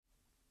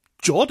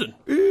Jordan,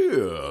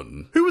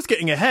 Ian. who was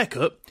getting a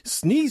haircut,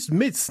 sneezed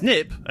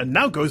mid-snip, and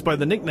now goes by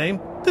the nickname,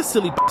 the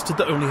silly bastard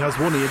that only has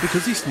one ear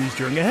because he sneezed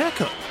during a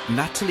haircut.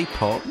 Natalie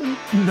Portman?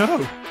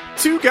 No,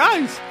 two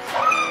guys.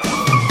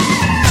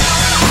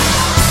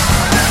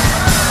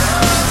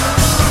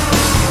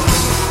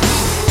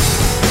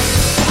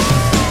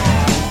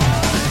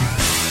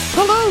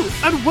 Hello,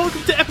 and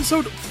welcome to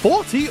episode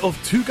 40 of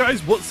Two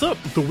Guys What's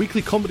Up, the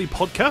weekly comedy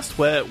podcast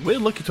where we're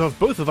lucky to have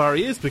both of our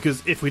ears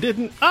because if we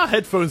didn't, our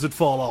headphones would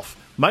fall off.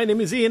 My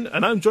name is Ian,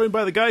 and I'm joined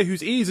by the guy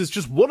whose ears is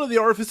just one of the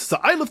orifices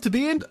that I love to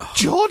be in,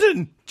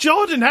 Jordan!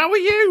 Jordan, how are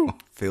you? I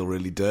feel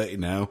really dirty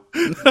now.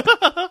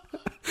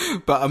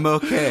 But I'm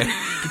okay.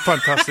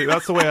 Fantastic,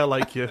 that's the way I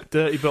like you.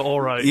 Dirty but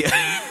alright.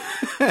 Yeah.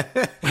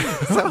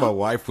 That's how my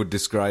wife would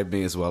describe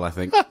me as well, I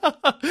think.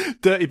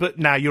 Dirty but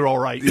nah, you're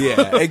alright.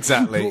 Yeah,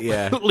 exactly,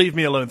 yeah. Leave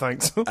me alone,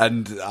 thanks.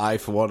 And I,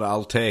 for one,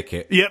 I'll take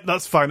it. Yep,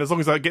 that's fine, as long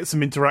as I get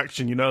some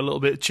interaction, you know, a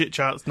little bit of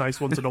chit-chat's nice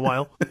once in a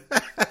while.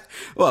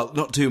 Well,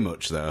 not too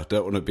much, though.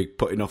 Don't want to be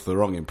putting off the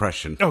wrong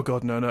impression. Oh,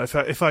 God, no.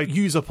 If I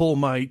use up all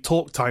my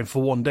talk time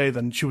for one day,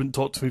 then she wouldn't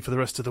talk to me for the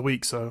rest of the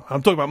week, so...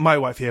 I'm talking about my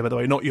wife here, by the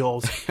way, not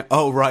yours.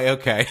 Oh, right,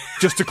 okay.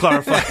 Just to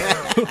clarify.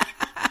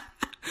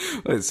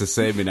 Well, it's the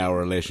same in our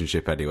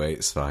relationship anyway,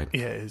 it's fine.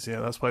 Yeah, it is,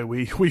 yeah, that's why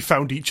we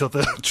found each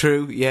other.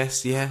 True,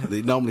 yes, yeah.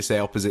 They normally say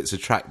opposites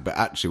attract, but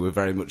actually we're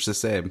very much the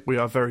same. We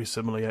are very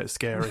similar, yeah, it's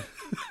scary.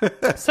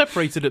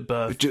 Separated at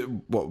birth.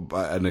 What,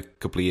 and a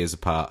couple of years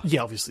apart?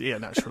 Yeah, obviously, yeah,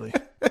 naturally.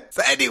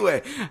 So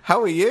anyway,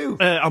 how are you?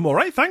 I'm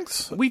alright,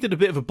 thanks. We did a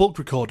bit of a bulk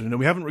recording, and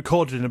we haven't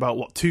recorded in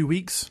about, 2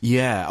 weeks?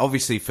 Yeah,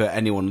 obviously for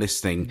anyone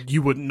listening...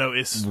 You wouldn't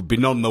notice. Would be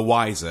none the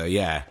wiser,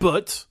 yeah.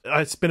 But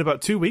it's been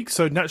about 2 weeks,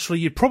 so naturally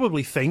you'd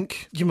probably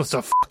think, you must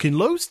have fucking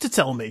loads to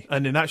tell me.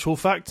 And in actual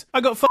fact,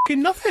 I got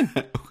fucking nothing.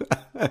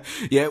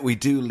 Yeah, we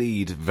do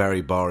lead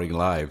very boring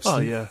lives. Oh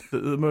yeah,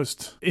 the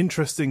most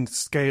interesting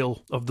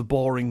scale of the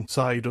boring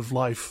side of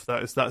life,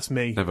 that's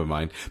me. Never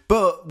mind.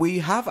 But we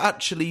have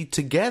actually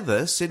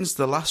together, since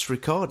the last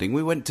recording,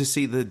 we went to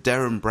see the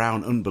Derren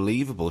Brown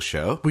Unbelievable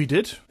show. We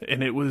did,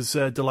 and it was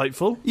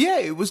delightful. Yeah,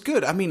 it was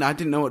good. I mean, I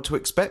didn't know what to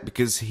expect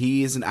because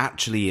he isn't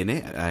actually in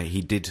it.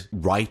 He did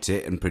write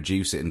it and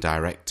produce it and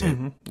direct it,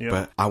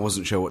 but I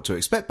wasn't sure what to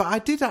expect. But I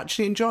did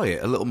actually enjoy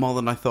it a little more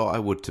than I thought I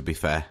would, to be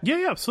fair.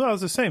 Yeah, so I was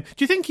the same.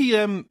 Do you think he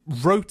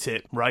wrote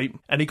it, right,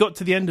 and he got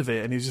to the end of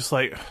it and he's just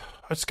like...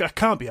 I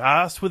can't be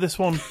arsed with this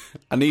one.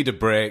 I need a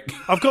break.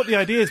 I've got the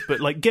ideas,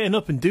 but like getting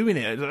up and doing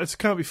it, I just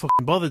can't be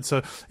fucking bothered.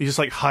 So he just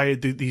like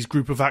hired these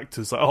group of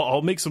actors. Like,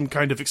 I'll make some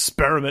kind of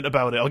experiment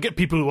about it. I'll get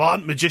people who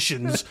aren't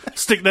magicians,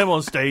 stick them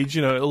on stage.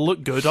 You know, it'll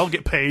look good. I'll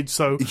get paid.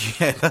 So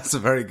yeah, that's a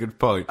very good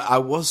point. I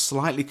was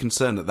slightly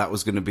concerned that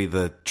was going to be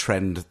the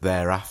trend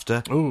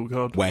thereafter. Oh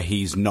God, where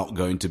he's not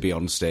going to be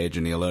on stage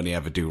and he'll only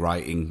ever do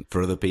writing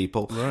for other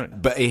people. Right.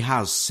 But he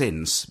has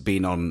since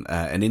been on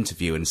an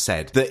interview and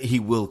said that he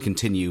will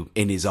continue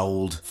in his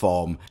old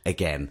form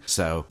again.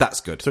 So that's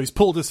good. So he's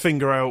pulled his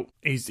finger out.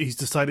 He's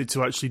decided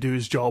to actually do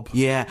his job.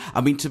 Yeah, I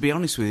mean, to be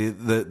honest with you,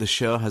 the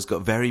show has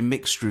got very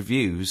mixed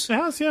reviews. It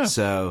has, yeah.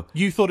 So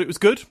you thought it was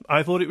good.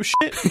 I thought it was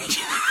shit.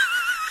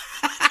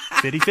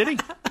 Fitty.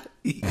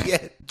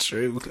 Yeah,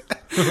 true.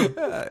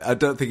 I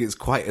don't think it's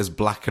quite as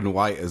black and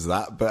white as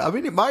that, but I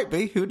mean, it might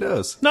be. Who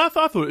knows? No, I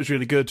thought it was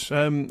really good.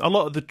 A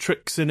lot of the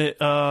tricks in it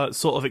are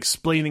sort of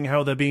explaining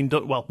how they're being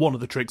done. Well, one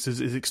of the tricks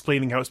is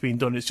explaining how it's being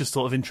done. It's just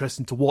sort of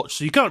interesting to watch.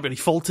 So you can't really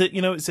fault it.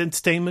 You know, it's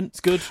entertainment. It's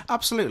good.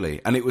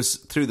 Absolutely. And it was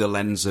through the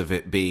lens of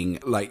it being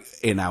like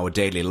in our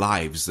daily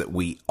lives that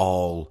we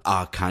all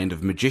are kind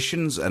of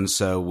magicians. And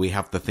so we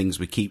have the things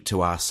we keep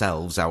to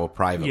ourselves, our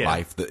private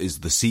life that is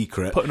the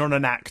secret. Putting on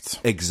an act.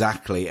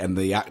 Exactly. And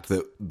the act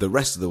that the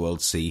rest of the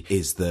world see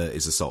is the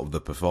sort of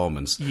the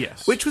performance.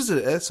 Yes. Which was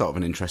a sort of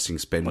an interesting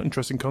spin.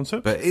 Interesting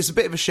concept. But it's a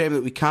bit of a shame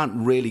that we can't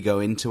really go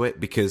into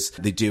it because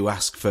they do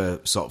ask for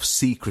sort of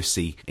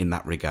secrecy in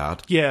that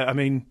regard. Yeah, I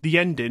mean, the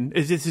ending,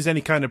 if this is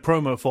any kind of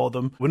promo for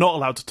them, we're not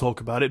allowed to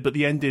talk about it, but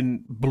the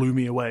ending blew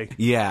me away.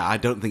 Yeah, I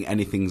don't think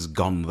anything's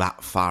gone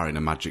that far in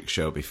a magic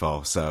show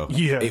before, so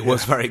it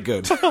was very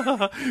good.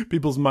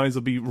 People's minds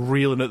will be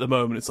reeling at the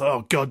moment. It's like,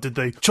 oh God, did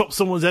they chop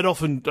someone's head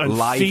off and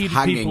live feed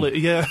hanging. people?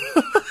 Yeah.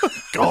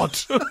 God.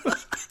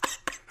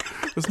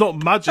 It's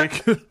not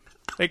magic.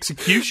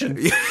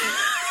 Execution.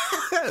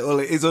 Well,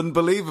 it is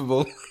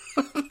unbelievable.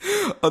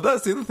 Oh,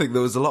 that's the other thing.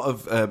 There was a lot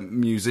of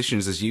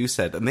musicians, as you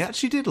said, and they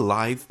actually did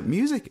live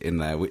music in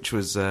there, which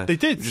was they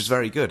did, which was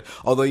very good.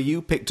 Although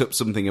you picked up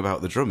something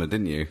about the drummer,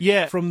 didn't you?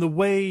 Yeah, from the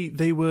way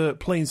they were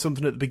playing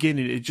something at the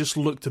beginning, it just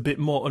looked a bit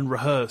more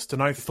unrehearsed,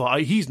 and I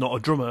thought he's not a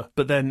drummer.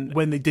 But then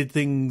when they did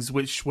things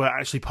which were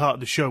actually part of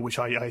the show, which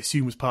I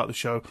assume was part of the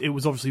show, it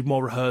was obviously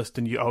more rehearsed,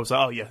 and I was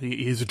like, oh yeah,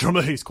 he is a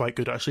drummer. He's quite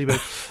good actually.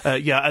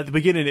 But yeah, at the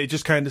beginning, it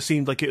just kind of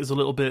seemed like it was a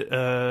little bit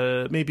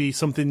maybe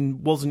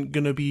something wasn't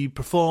going to be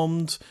performed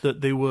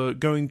that they were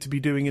going to be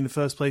doing in the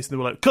first place, and they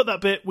were like, cut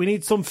that bit, we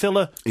need some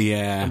filler.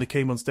 Yeah. And they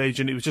came on stage,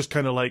 and it was just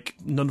kind of like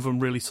none of them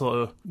really sort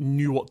of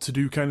knew what to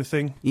do kind of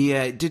thing.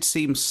 Yeah, it did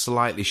seem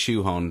slightly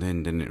shoehorned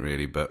in, didn't it,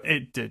 really? But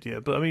it did, yeah.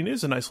 But I mean, it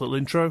was a nice little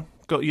intro.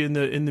 got you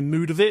in the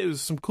mood of it. It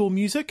was some cool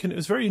music, and it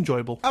was very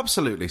enjoyable.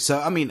 Absolutely. So,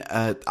 I mean,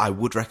 I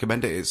would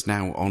recommend it. It's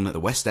now on at the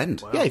West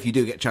End. Wow. Yeah, if you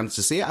do get a chance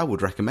to see it, I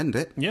would recommend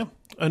it. Yeah.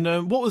 And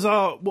what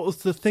was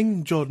the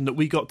thing, Jordan, that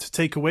we got to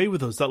take away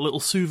with us? That little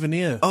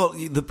souvenir? Oh,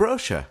 the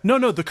brochure?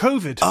 No, the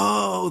COVID.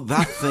 Oh,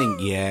 that thing,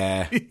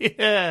 yeah.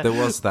 Yeah. There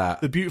was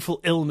that. The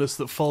beautiful illness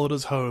that followed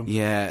us home.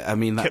 Yeah, I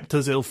mean... kept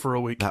us ill for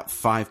a week. That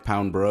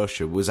 £5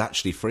 brochure was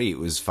actually free. It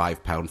was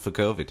 £5 for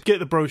COVID. Get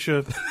the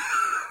brochure...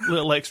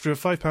 little extra,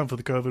 £5 for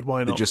the COVID,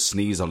 why not? Just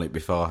sneeze on it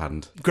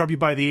beforehand. Grab you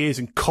by the ears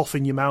and cough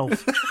in your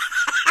mouth.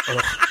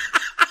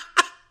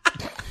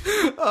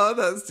 Oh,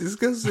 that's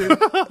disgusting.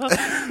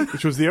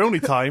 Which was the only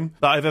time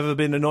that I've ever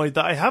been annoyed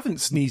that I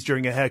haven't sneezed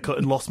during a haircut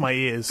and lost my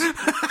ears.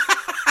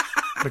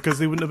 Because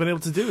they wouldn't have been able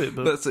to do it.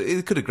 But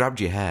it could have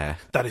grabbed your hair.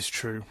 That is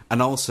true.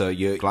 And also,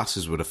 your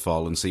glasses would have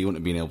fallen, so you wouldn't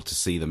have been able to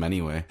see them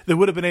anyway. They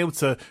would have been able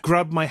to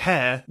grab my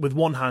hair with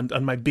one hand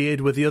and my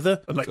beard with the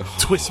other, and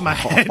twist my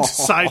head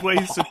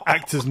sideways and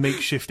act as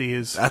makeshift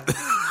ears. At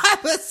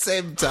the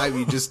same time,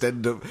 you just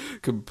end up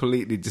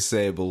completely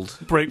disabled.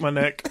 Break my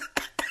neck.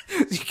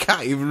 You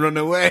can't even run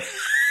away.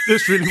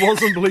 This really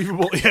was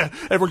unbelievable. Yeah,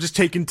 everyone just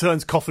taking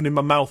turns coughing in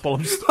my mouth while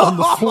I'm just on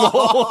the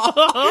floor.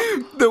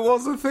 There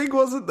was a thing,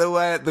 wasn't there,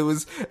 where there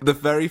was the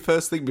very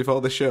first thing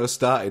before the show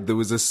started, there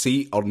was a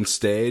seat on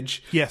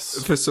stage.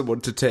 Yes. For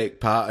someone to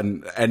take part,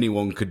 and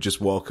anyone could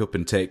just walk up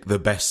and take the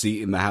best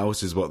seat in the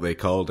house, is what they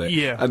called it.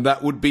 Yeah. And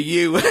that would be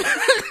you.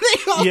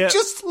 They all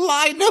just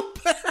line up.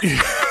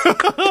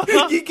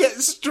 You get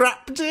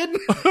strapped in.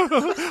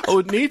 I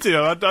wouldn't need to.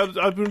 I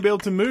wouldn't be able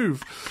to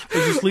move. They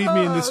just leave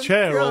me in this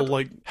chair,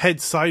 all head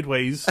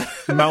sideways,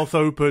 mouth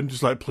open,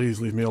 just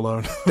please leave me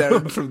alone.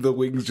 Darren from the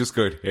wings just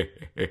going,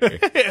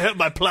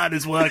 my plan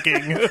is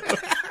working.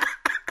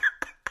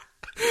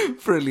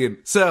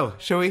 Brilliant. So,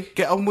 shall we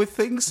get on with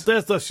things?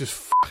 Let's just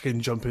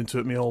fucking jump into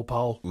it, me old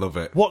pal. Love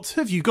it. What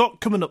have you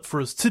got coming up for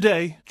us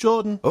today,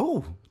 Jordan?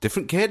 Oh,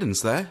 different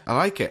cadence there. I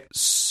like it.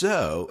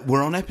 So,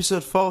 we're on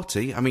episode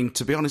 40. I mean,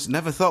 to be honest,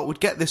 never thought we'd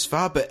get this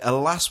far, but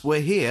alas,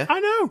 we're here. I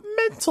know.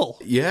 Mental.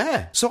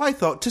 Yeah. So I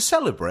thought, to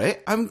celebrate,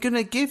 I'm going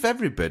to give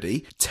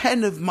everybody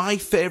 10 of my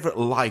favourite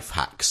life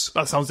hacks.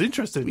 That sounds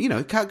interesting. You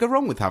know, can't go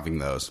wrong with having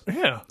those.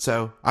 Yeah.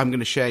 So I'm going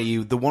to share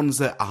you the ones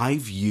that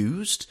I've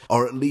used,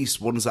 or at least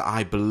ones that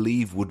I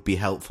believe would be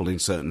helpful in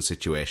certain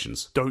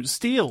situations. Don't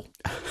steal.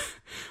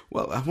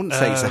 Well, I wouldn't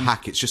say it's a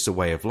hack, it's just a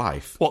way of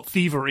life. What,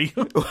 thievery?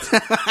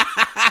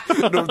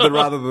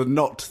 Rather than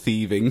not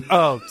thieving.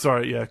 Oh,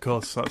 sorry, yeah, of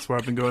course. That's where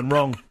I've been going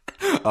wrong.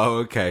 Oh,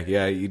 okay.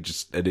 Yeah, you're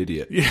just an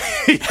idiot.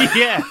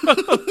 Yeah.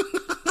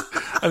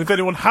 And if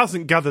anyone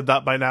hasn't gathered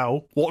that by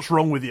now, what's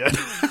wrong with you?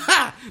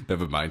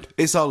 Never mind.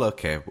 It's all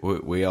okay.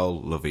 We all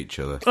love each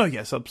other. Oh,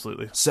 yes,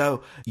 absolutely.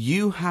 So,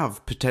 you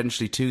have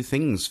potentially two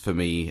things for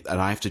me,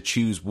 and I have to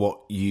choose what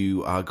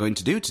you are going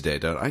to do today,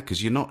 don't I?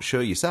 Because you're not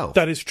sure yourself.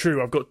 That is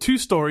true. I've got two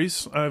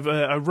stories.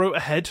 I wrote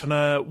ahead, and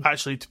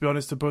actually, to be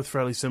honest, they're both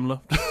fairly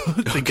similar.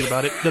 Thinking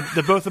about it.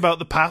 They're both about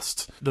the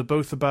past. They're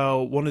both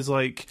about, one is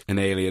an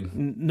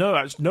alien. No,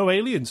 actually, no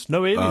aliens.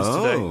 No aliens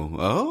today.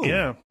 Oh.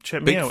 Yeah,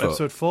 check me out,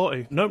 episode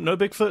 40. Nope, no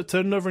Bigfoot,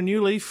 turning over a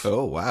new leaf.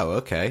 Oh, wow,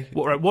 okay.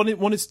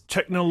 One is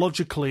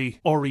technologically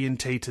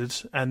orientated,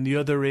 and the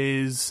other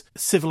is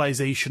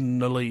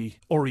civilizationally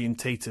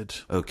orientated.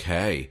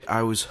 Okay.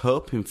 I was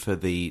hoping for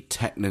the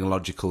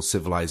technological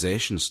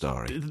civilization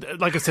story.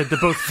 Like I said, they're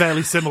both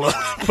fairly similar.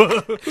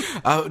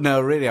 Oh,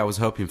 no, really, I was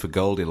hoping for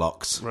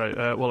Goldilocks. Right,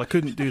 well, I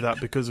couldn't do that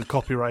because of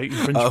copyright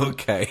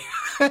infringement. Okay.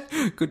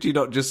 Could you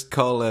not just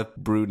call her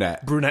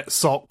brunette? Brunette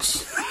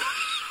socks.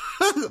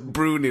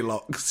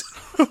 Brunilocks.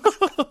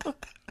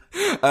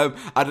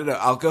 I don't know.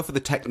 I'll go for the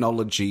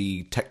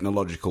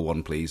technological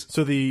one, please.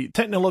 So the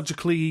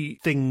technologically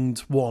thinged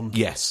one.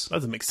 Yes. That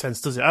doesn't make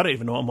sense, does it? I don't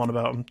even know what I'm on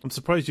about. I'm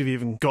surprised you've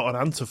even got an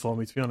answer for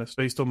me, to be honest,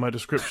 based on my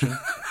description.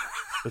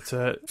 But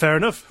fair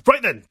enough.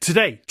 Right then,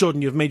 today,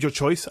 Jordan, you've made your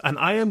choice, and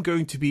I am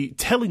going to be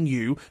telling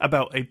you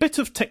about a bit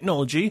of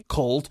technology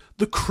called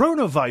the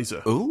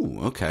chronovisor. Ooh,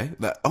 okay.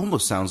 That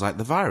almost sounds like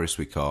the virus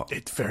we caught.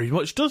 It very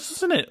much does,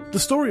 doesn't it? The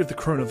story of the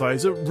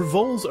chronovisor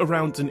revolves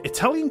around an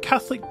Italian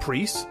Catholic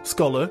priest,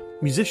 scholar,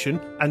 musician,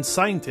 and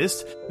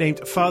scientist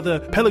named Father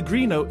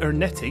Pellegrino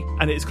Ernetti,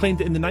 and it is claimed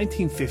that in the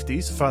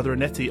 1950s, Father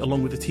Ernetti,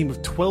 along with a team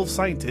of 12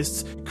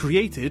 scientists,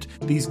 created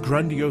these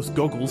grandiose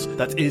goggles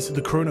that is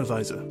the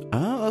chronovisor.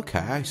 Oh,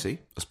 okay. I see.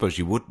 I suppose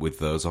you would with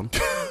those on.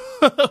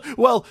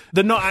 Well,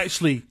 they're not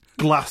actually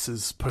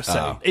glasses per se.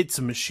 Oh. It's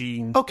a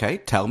machine. Okay,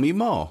 tell me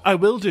more. I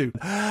will do.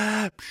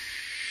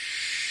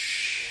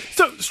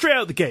 So, straight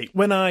out the gate,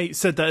 when I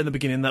said that in the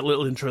beginning, that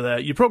little intro there,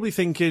 you're probably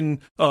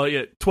thinking, oh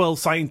yeah, 12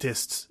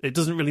 scientists. It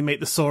doesn't really make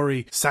the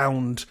story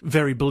sound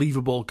very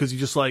believable, because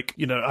you're just like,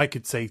 I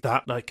could say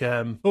that,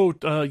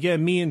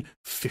 me and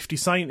 50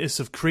 scientists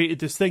have created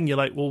this thing. You're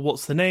like, well,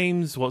 what's the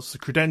names? What's the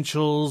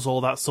credentials?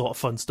 All that sort of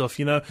fun stuff,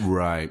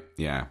 Right,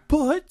 yeah.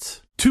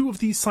 But two of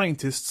these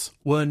scientists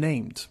were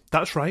named.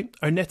 That's right,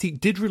 Ernetti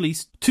did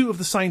release two of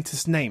the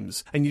scientists'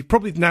 names, and you're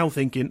probably now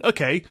thinking,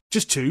 okay,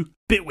 just two,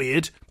 bit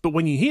weird, but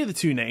when you hear the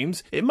two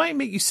names, it might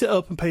make you sit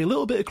up and pay a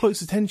little bit of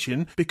close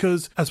attention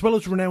because, as well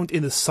as renowned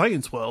in the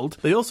science world,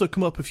 they also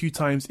come up a few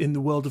times in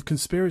the world of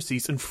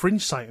conspiracies and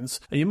fringe science,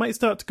 and you might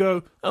start to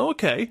go, oh,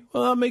 okay,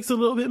 well, that makes a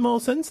little bit more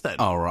sense then.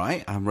 All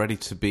right, I'm ready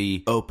to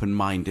be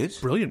open-minded.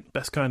 Brilliant.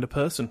 Best kind of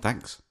person.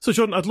 Thanks. So,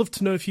 Jordan, I'd love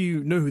to know if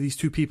you know who these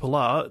two people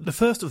are. The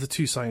first of the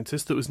two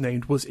scientists that was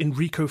named was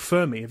Enrico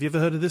Fermi. Have you ever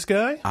heard of this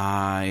guy?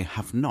 I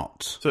have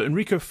not. So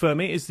Enrico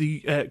Fermi is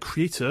the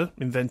creator,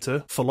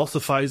 inventor,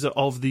 philosophizer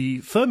of the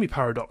Fermi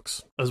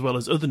paradox, as well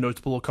as other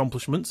notable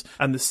accomplishments.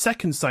 And the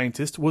second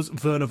scientist was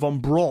Werner von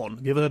Braun.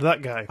 Have you ever heard of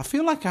that guy? I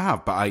feel like I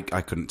have, but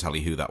I couldn't tell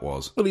you who that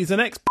was. Well, he's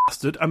an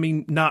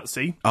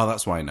Nazi. Oh,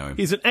 that's why I know him.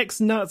 He's an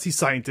ex-Nazi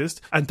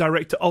scientist and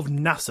director of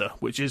NASA,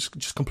 which is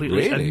just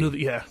completely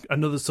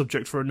another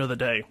subject for another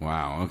day.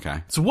 Wow,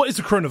 okay. So what is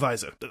the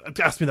chronovisor?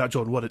 Ask me that,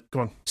 Jordan. Go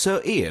on.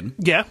 So, Ian,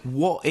 yeah,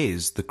 what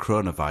is the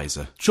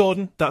chronovisor?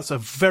 Jordan, that's a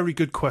very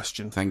good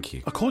question. Thank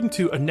you. According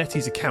to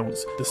Annetti's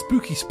accounts, the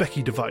spooky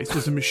specky device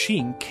was a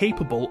machine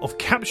capable of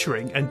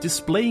capturing and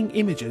displaying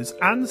images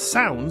and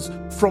sounds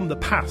from the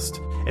past,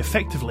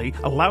 effectively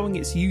allowing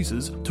its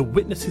users to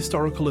witness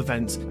historical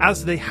events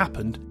as they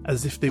happened,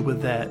 as if they were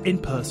there in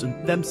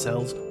person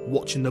themselves,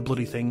 watching the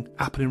bloody thing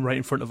happening right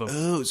in front of them.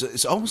 Oh, so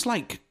it's almost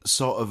like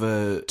sort of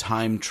a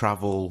time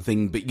travel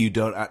thing, but you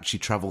don't actually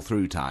travel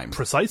through time.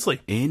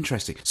 Precisely.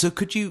 Interesting. So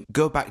could you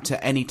go back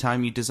to any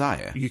time you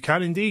desire? You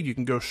can indeed. You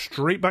can go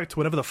straight back to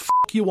whenever the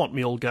you want,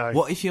 me old guy.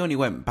 What if you only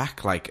went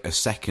back like a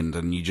second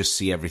and you just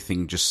see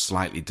everything just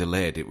slightly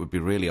delayed? It would be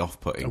really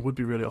off-putting. It would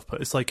be really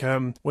off-putting. It's like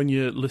when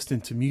you're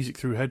listening to music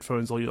through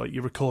headphones, or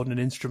you're recording an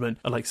instrument,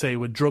 and like say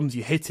with drums,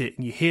 you hit it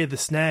and you hear the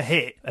snare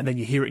hit, and then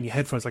you hear it in your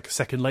headphones like a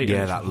second later.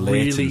 Yeah, that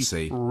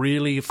latency.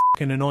 Really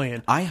fucking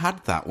annoying. I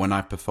had that when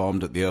I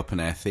performed at the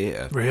open air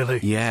theatre. Really?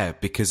 Yeah,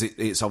 because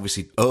it's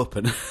obviously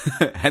open,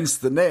 hence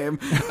the name,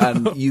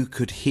 and you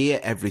could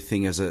hear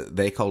everything as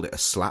they called it a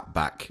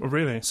slapback. Oh,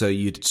 really? So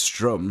you'd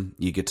strum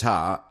your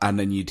guitar and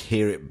then you'd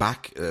hear it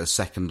back a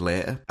second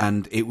later,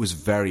 and it was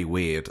very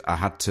weird. I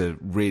had to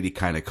really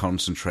kind of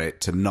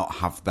concentrate to not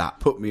have that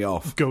put me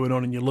off. Going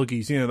on in your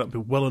luggies, that'd be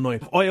well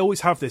annoying. I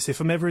always have this,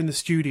 if I'm ever in the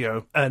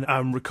studio and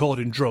I'm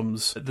recording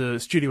drums, the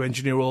studio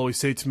engineer will always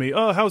say to me,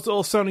 oh, how's it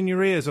all sound in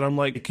your ears? And I'm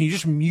like, can you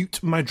just mute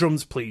my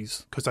drums,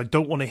 please? Because I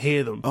don't want to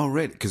hear them. Oh,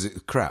 really? Because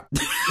it's crap.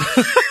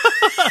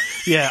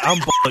 Yeah, I'm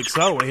bollocks,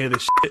 I don't want to hear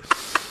this shit.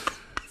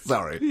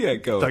 Sorry. Yeah,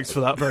 go on. Thanks for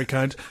that, very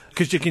kind.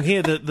 Because you can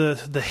hear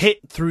the hit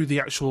through the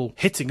actual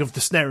hitting of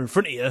the snare in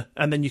front of you,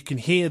 and then you can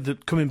hear the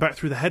coming back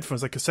through the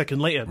headphones like a second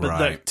later. But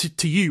right. that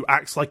to you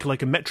acts like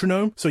a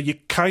metronome, so you're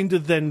kind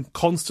of then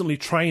constantly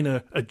trying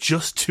to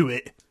adjust to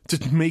it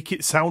to make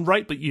it sound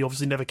right, but you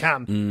obviously never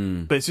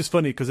can. But it's just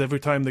funny because every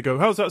time they go,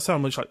 how's that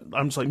sound?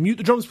 I'm just like, mute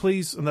the drums,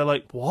 please. And they're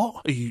like,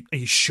 what? Are you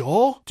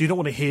sure? Do you not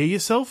want to hear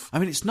yourself? I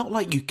mean, it's not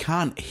like you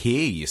can't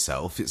hear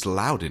yourself. It's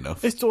loud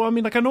enough. I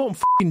know what I'm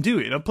fucking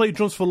doing. I've played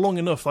drums for long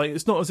enough. Like,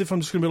 it's not as if I'm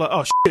just going to be like,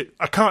 oh shit,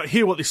 I can't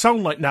hear what they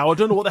sound like now. I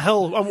don't know what the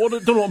hell, I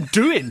don't know what I'm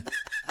doing.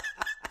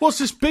 What's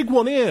this big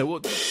one here?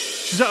 What?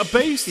 Is that a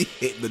bass? You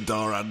hit the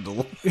door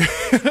handle.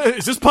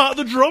 Is this part of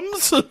the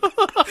drums?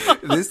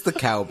 Is this the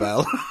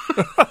cowbell?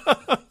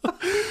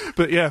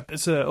 But yeah,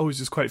 it's always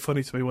just quite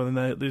funny to me when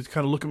they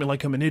kind of look at me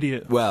like I'm an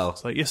idiot. Well,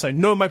 it's like, yes, I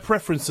know my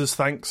preferences,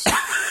 thanks.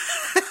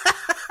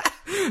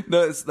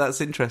 No,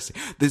 that's interesting.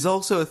 There's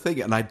also a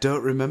thing, and I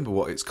don't remember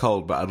what it's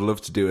called, but I'd love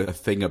to do a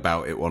thing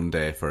about it one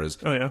day for us.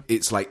 Oh, yeah?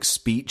 It's like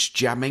speech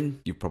jamming.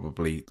 You've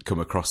probably come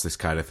across this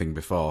kind of thing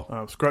before.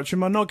 I'm scratching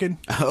my noggin.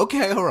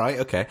 Okay, all right,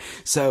 okay.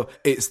 So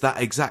it's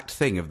that exact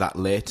thing of that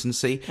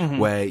latency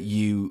where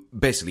you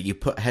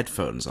put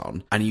headphones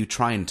on and you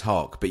try and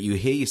talk, but you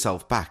hear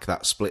yourself back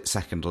that split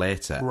second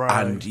later,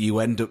 right. And you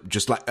end up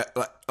just like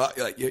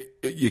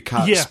you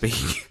can't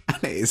speak.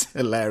 And it is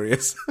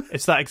hilarious.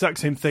 It's that exact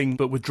same thing,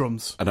 but with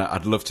drums. And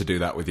I'd love to do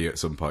that with you at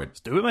some point. Let's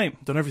do it,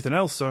 mate. Done everything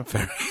else, so.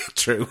 Very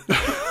true.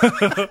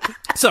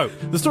 So,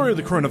 the story of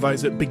the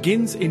chronovisor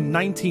begins in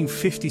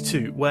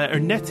 1952, where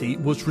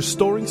Ernetti was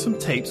restoring some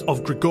tapes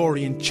of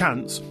Gregorian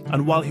chants,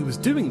 and while he was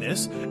doing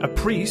this, a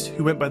priest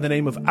who went by the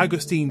name of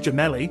Agustin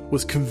Gemelli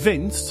was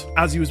convinced,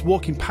 as he was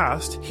walking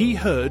past, he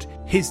heard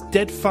his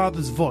dead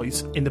father's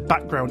voice in the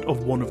background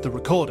of one of the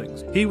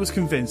recordings. He was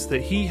convinced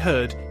that he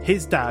heard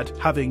his dad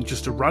having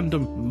just a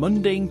random,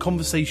 mundane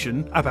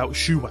conversation about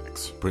shoe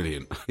wax.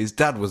 Brilliant. His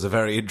dad was a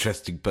very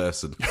interesting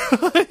person.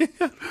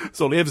 That's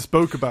all he ever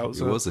spoke about.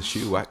 So. He was a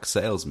shoe wax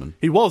salesman.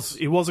 He was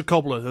a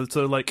cobbler.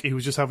 So, he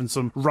was just having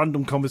some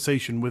random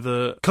conversation with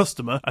a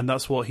customer, and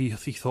that's what he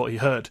thought he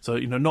heard. So,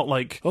 not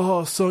like,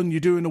 oh, son,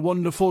 you're doing a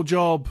wonderful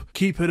job.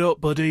 Keep it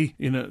up, buddy.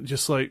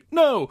 Just like,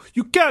 no,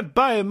 you can't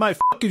buy my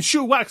fucking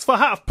shoe wax for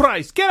half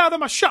price. Get out of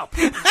my shop.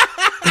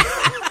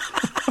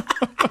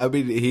 I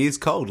mean, he is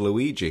called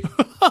Luigi.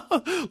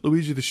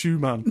 Luigi the Shoe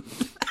Man.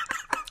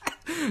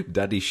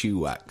 Daddy Shoe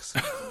Wax.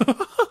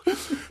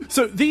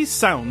 So these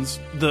sounds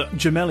that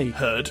Gemelli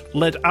heard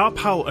led our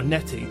pal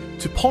Anetti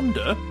to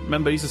ponder,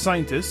 remember he's a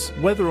scientist,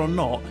 whether or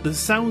not the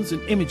sounds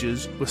and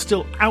images were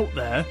still out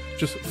there,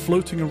 just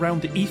floating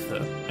around the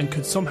ether, and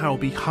could somehow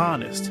be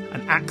harnessed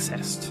and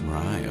accessed.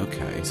 Right,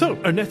 okay. So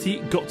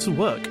Anetti got to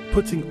work,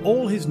 putting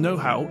all his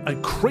know-how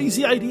and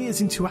crazy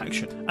ideas into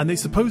action, and they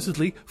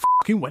supposedly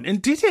fucking went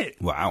and did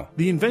it. Wow.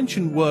 The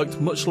invention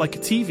worked much like a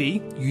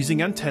TV,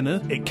 using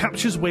antenna. It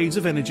captures waves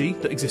of energy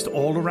that exist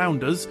all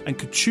around us and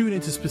could tune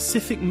into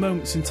specific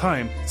moments in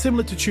time,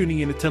 similar to tuning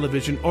in a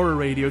television or a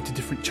radio to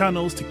different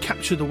channels to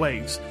capture the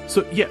waves.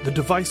 So yeah, the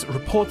device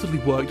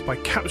reportedly worked by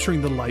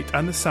capturing the light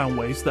and the sound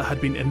waves that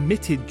had been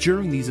emitted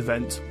during these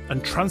events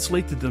and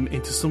translated them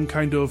into some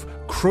kind of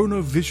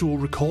chronovisual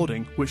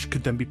recording, which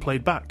could then be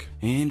played back.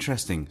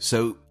 Interesting.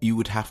 So you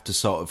would have to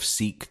sort of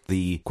seek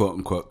the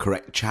quote-unquote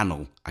correct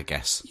channel, I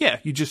guess. Yeah,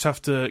 you just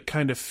have to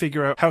kind of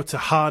figure out how to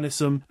harness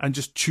them and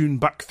just tune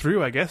back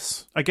through, I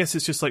guess. I guess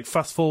it's just like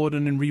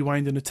fast-forwarding and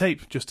rewinding a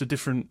tape, just a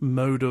different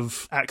mode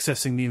of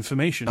accessing the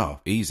information. Oh,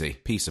 easy.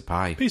 Piece of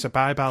pie. Piece of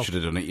pie, pal. Should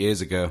have done it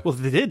years ago. Well,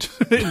 they did,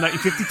 in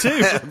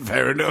 1952.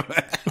 Fair enough.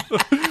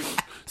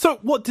 So,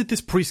 what did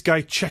this priest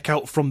guy check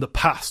out from the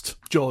past?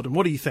 Jordan,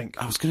 what do you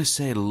think? I was going to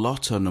say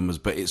lotto numbers,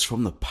 but it's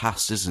from the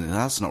past, isn't it?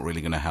 That's not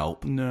really going to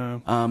help.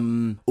 No.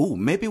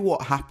 Maybe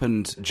what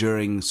happened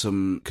during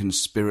some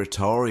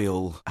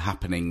conspiratorial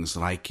happenings,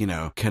 like,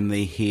 can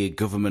they hear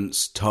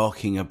governments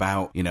talking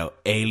about,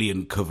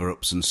 alien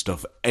cover-ups and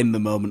stuff in the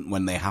moment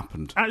when they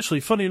happened?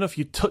 Actually, funny enough,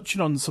 you're touching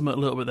on something a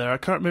little bit there. I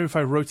can't remember if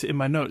I wrote it in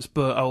my notes,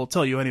 but I will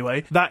tell you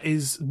anyway. That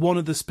is one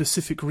of the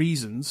specific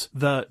reasons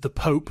that the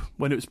Pope,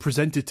 when it was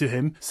presented to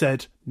him,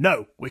 said,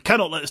 no, we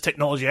cannot let this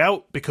technology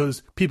out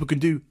because people can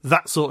do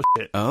that sort of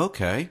shit. Oh,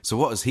 okay. So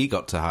what has he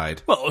got to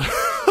hide?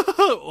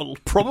 Well,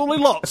 probably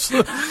lots.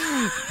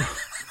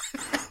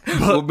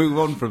 We'll move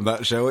on from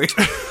that, shall we?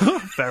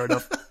 Fair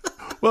enough.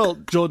 Well,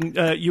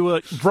 Jordan, you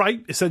were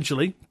right,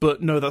 essentially,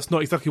 but no, that's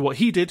not exactly what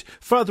he did.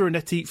 Father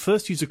Anetti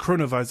first used a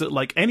chronovisor,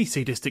 like any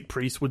sadistic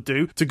priest would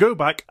do, to go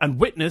back and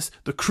witness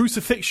the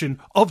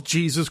crucifixion of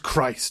Jesus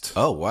Christ.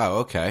 Oh, wow,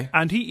 okay.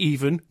 And he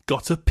even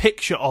got a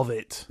picture of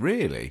it.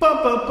 Really?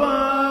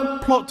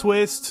 Plot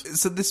twist.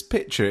 So this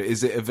picture,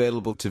 is it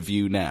available to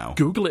view now?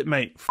 Google it,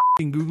 mate.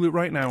 F***ing Google it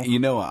right now. You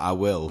know what, I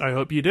will. I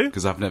hope you do.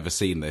 Because I've never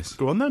seen this.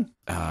 Go on then.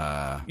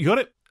 You got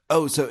it?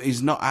 Oh, so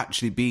he's not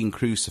actually being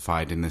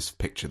crucified in this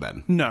picture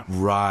then? No.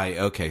 Right,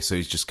 okay, so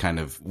he's just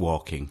kind of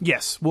walking.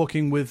 Yes,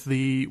 walking with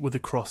the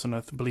cross, and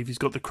I believe he's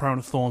got the crown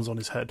of thorns on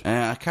his head.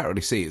 I can't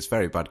really see, it's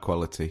very bad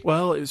quality.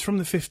 Well, it's from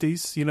the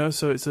 50s,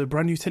 so it's a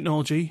brand new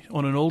technology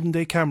on an olden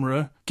day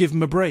camera. Give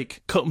him a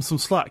break. Cut him some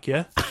slack,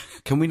 yeah?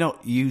 Can we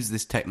not use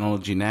this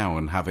technology now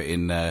and have it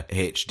in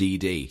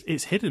HDD?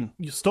 It's hidden.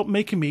 You stop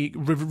making me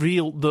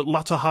reveal the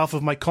latter half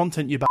of my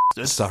content, you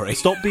bastard. Sorry.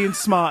 Stop being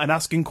smart and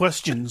asking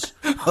questions.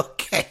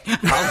 Okay,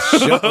 I'll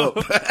shut up.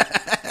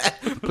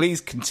 Please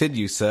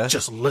continue, sir.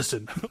 Just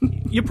listen.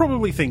 You're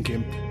probably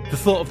thinking, the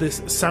thought of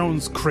this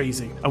sounds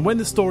crazy. And when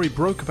the story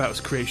broke about its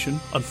creation,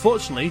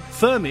 unfortunately,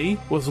 Fermi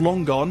was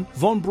long gone,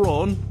 von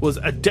Braun was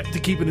adept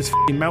at keeping his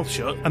f***ing mouth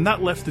shut, and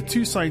that left the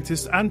two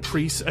scientists and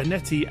priests,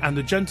 Anetti and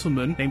a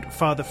gentleman named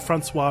Father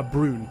Francois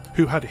Brune,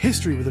 who had a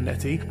history with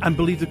Anetti and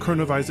believed the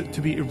chronovisor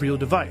to be a real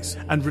device,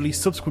 and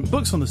released subsequent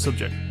books on the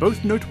subject.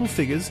 Both notable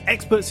figures,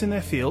 experts in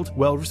their field,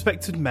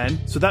 well-respected men,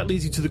 so that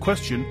leads you to the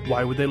question,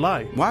 why would they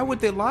lie? Why would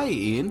they lie,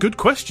 Ian? Good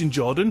question,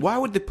 Jordan. Why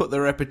would they put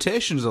their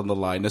reputations on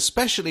the line,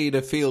 especially in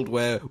a field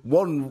where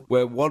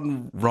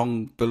one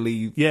wrong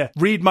belief... Yeah,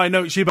 read my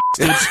notes, you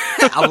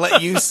bastard. I'll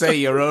let you say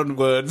your own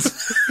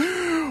words.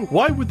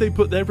 Why would they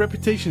put their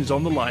reputations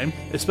on the line,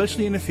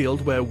 especially in a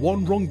field where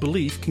one wrong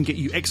belief can get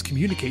you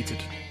excommunicated?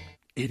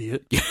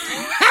 Idiot.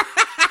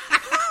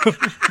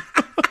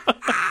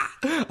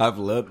 I've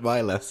learnt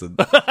my lesson.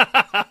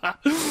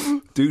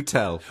 Do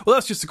tell. Well,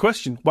 that's just a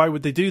question. Why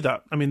would they do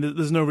that? I mean,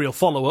 there's no real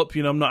follow-up.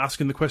 I'm not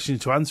asking the question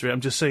to answer it.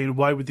 I'm just saying,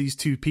 why would these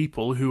two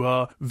people who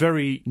are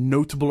very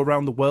notable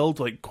around the world,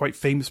 like quite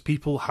famous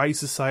people, high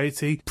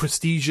society,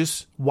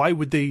 prestigious, why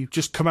would they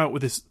just come out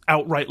with this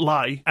outright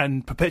lie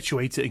and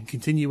perpetuate it and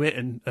continue it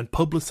and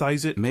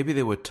publicise it? Maybe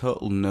they were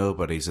total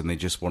nobodies and they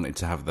just wanted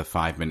to have the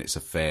 5 minutes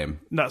of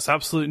fame. That's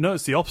absolutely... No,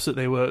 it's the opposite.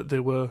 They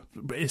were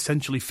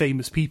essentially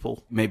famous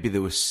people. Maybe they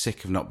were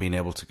sick of not being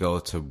able to go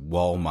to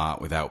Walmart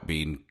without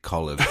being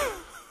collared.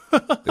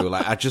 They were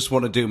like, I just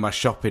want to do my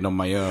shopping on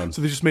my own.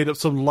 So they just made up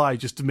some lie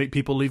just to make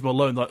people leave them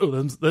alone. Like, oh,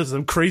 there's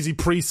some crazy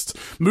priests.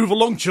 Move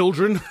along,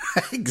 children.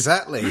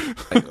 Exactly.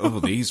 Like, oh,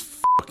 these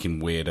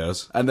fucking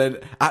weirdos. And then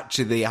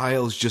actually the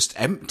aisle's just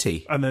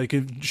empty. And they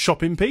can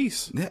shop in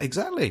peace. Yeah,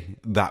 exactly.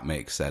 That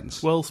makes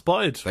sense. Well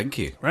spotted. Thank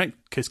you. Right,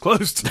 case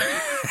closed.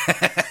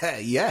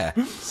 Yeah,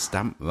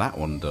 stamp that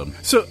one done.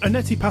 So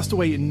Anetti passed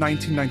away in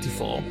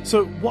 1994.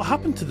 So what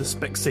happened to the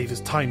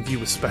Specsavers Time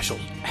Viewer special?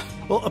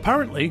 Well,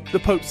 apparently, the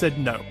Pope said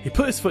no. He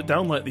put his foot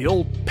down like the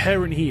old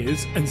parent he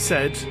is and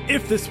said,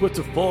 if this were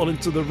to fall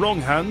into the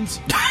wrong hands,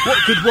 what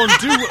could one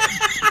do?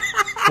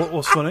 What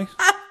was funny?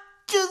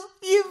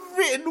 You've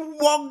written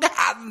wrong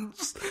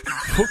hands.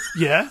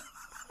 Yeah?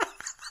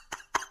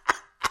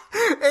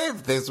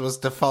 If this was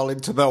to fall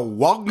into the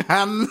wrong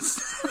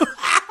hands.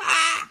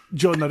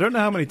 Jordan, I don't know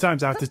how many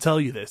times I have to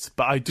tell you this,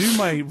 but I do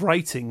my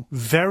writing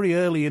very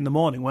early in the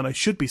morning when I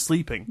should be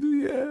sleeping.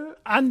 Yeah.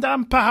 And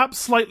I'm perhaps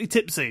slightly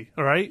tipsy,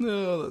 all right?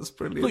 Oh, that's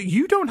brilliant. Look,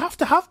 you don't have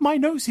to have my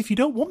notes if you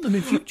don't want them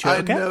in future,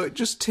 okay? I know, it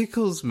just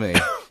tickles me.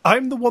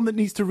 I'm the one that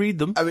needs to read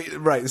them. I mean,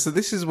 right, so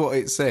this is what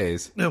it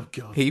says. Oh,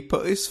 God. He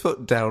put his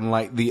foot down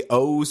like the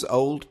O's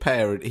old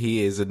parent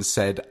he is and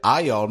said,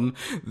 Ion,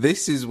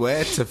 this is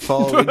where to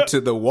fall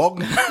into the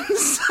wrong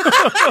hands.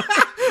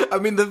 I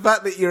mean, the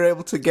fact that you're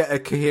able to get a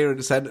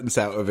coherent sentence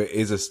out of it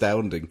is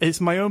astounding. It's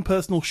my own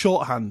personal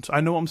shorthand.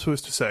 I know what I'm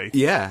supposed to say.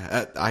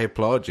 Yeah, I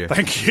applaud you.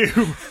 Thank you.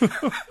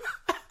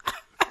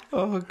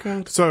 Oh,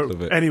 God. So,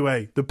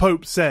 anyway, the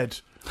Pope said,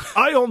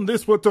 Ion,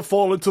 this were to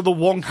fall into the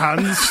wrong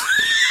hands.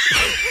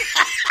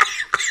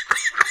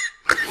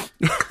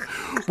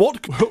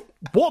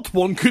 What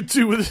one could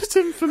do with this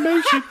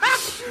information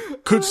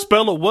could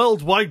spell a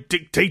worldwide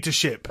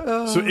dictatorship.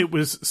 So it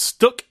was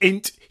stuck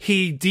in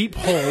he deep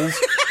holes.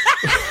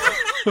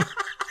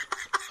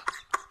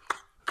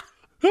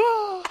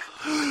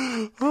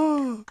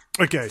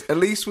 Okay. At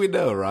least we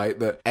know, right,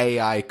 that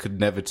AI could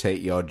never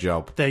take your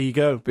job. There you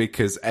go.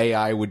 Because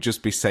AI would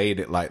just be saying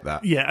it like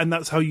that. Yeah, and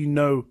that's how you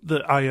know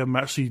that I am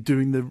actually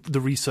doing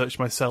the research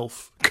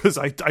myself. Because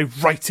I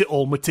write it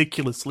all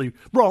meticulously.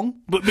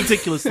 Wrong, but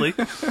meticulously.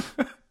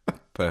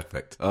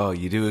 Perfect. Oh,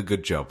 you do a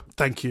good job.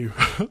 Thank you.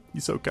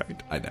 You're so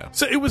kind. I know.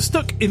 So it was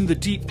stuck in the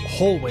deep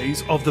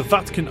hallways of the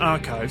Vatican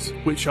archives,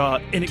 which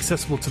are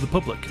inaccessible to the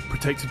public,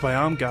 protected by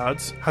armed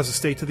guards, has a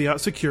state-of-the-art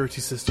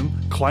security system,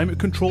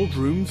 climate-controlled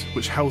rooms,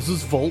 which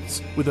houses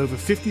vaults with over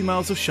 50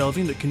 miles of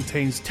shelving that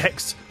contains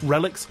texts,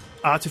 relics,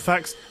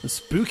 artifacts, and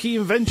spooky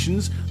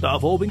inventions that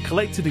have all been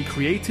collected and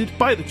created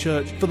by the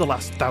church for the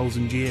last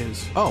 1,000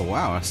 years. Oh,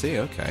 wow, I see,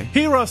 okay.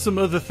 Here are some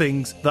other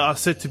things that are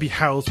said to be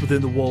housed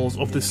within the walls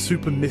of this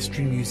super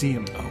mystery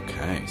museum.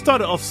 Okay.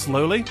 Start it off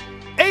slowly.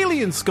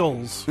 Alien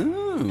skulls.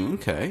 Oh,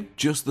 okay.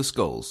 Just the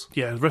skulls.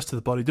 Yeah, the rest of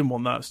the body didn't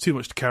want that. It's too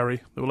much to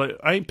carry. They were like,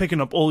 I ain't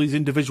picking up all these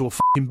individual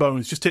f***ing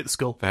bones. Just take the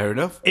skull. Fair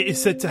enough. It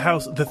is said to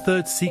house the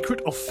third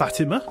secret of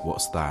Fatima.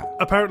 What's that?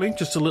 Apparently,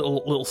 just a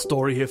little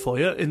story here for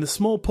you. In the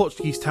small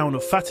Portuguese town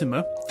of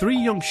Fatima, 3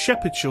 young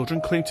shepherd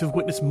children claim to have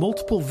witnessed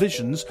multiple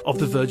visions of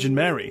the Virgin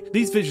Mary.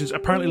 These visions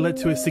apparently led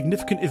to a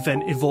significant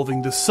event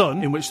involving the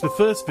sun, in which the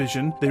first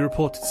vision, they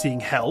reported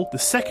seeing hell. The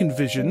second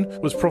vision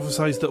was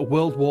prophesied that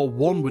World War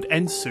I would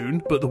end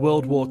soon, but the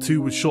World War II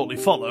would shortly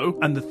follow.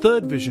 And the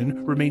third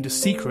vision remained a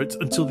secret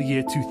until the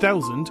year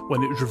 2000,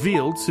 when it was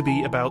revealed to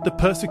be about the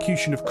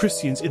persecution of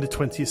Christians in the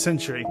 20th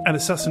century, an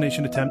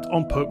assassination attempt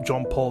on Pope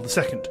John Paul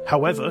II.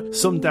 However,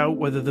 some doubt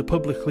whether the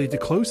publicly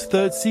disclosed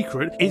third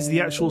secret is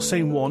the actual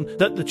same one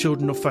that the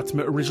children of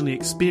Fatima originally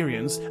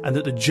experienced, and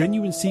that the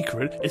genuine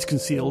secret is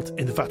concealed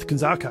in the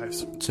Vatican's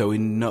archives. So we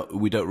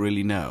don't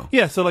really know?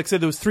 Yeah, so like I said,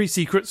 there was 3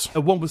 secrets.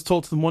 One was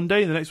told to them one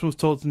day, the next one was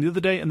told to them the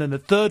other day, and then the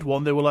third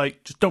one, they were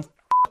like, just don't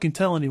fucking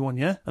tell anyone,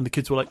 yeah? And the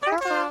kids were like...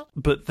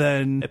 But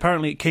then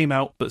apparently it came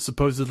out that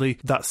supposedly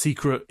that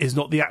secret is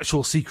not the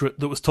actual secret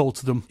that was told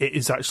to them. It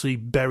is actually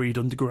buried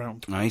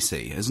underground. I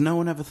see. Has no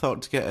one ever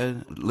thought to get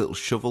a little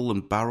shovel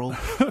and barrel?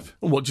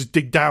 What, just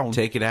dig down?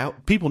 Take it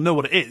out? People know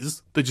what it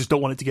is. They just don't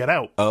want it to get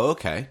out. Oh,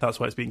 okay. That's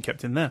why it's being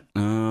kept in there.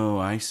 Oh,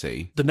 I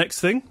see. The next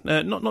thing,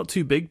 not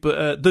too big,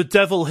 but the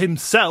devil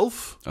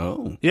himself.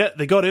 Oh. Yeah,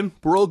 they got him.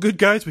 We're all good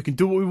guys. We can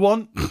do what we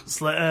want.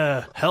 Let's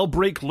let hell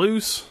break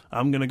loose.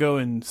 I'm going to go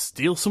and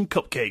steal some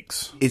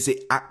cupcakes. Is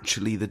it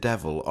actually the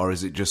devil, or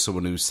is it just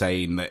someone who's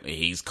saying that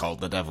he's called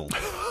the devil?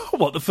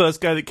 What, the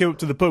first guy that came up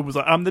to the pub was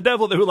like, I'm the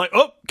devil? They were like,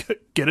 oh,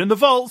 get in the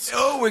vaults.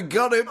 Oh, we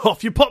got him.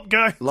 Off your pop,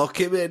 guy.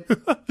 Lock him in.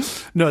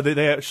 No,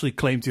 they actually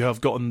claim to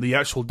have gotten the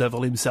actual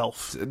devil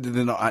himself. Did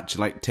they not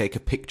actually, take a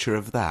picture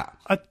of that?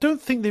 I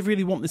don't think they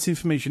really want this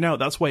information out.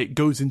 That's why it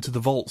goes into the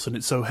vaults and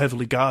it's so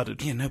heavily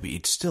guarded. Yeah, no, but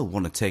you'd still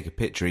want to take a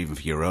picture even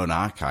for your own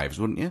archives,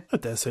 wouldn't you? I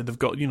dare say they've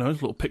got, a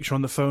little picture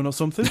on the phone or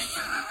something.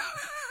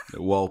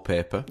 The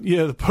wallpaper.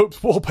 Yeah, the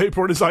Pope's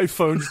wallpaper on his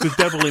iPhone, just the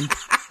devil in.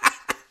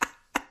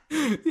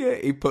 Yeah,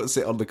 he puts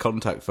it on the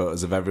contact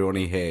photos of everyone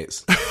he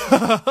hates.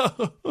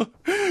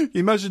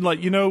 Imagine,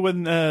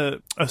 when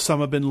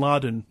Osama bin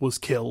Laden was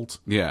killed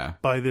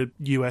by the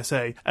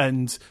USA,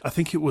 and I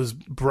think it was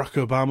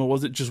Barack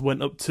Obama, just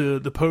went up to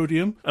the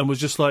podium and was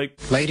just like,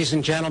 ladies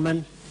and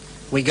gentlemen,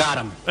 we got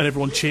him. And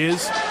everyone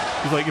cheers.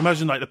 He's like,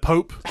 imagine the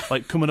Pope,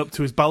 coming up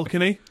to his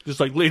balcony, just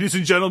like, ladies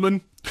and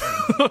gentlemen,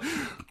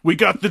 we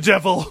got the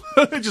devil.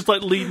 Just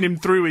leading him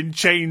through in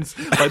chains,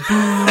 getting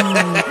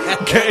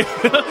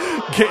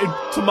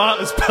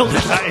tomatoes pelted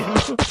at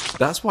him.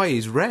 That's why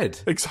he's red.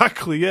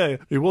 Exactly, yeah.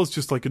 It was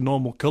just a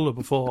normal colour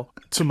before.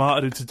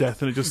 Tomatoed him to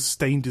death and it just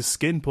stained his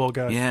skin, poor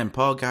guy. Yeah, and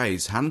poor guy,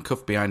 he's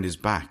handcuffed behind his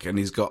back and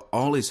he's got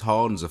all his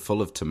horns are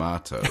full of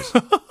tomatoes.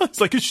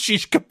 It's like a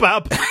shish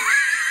kebab.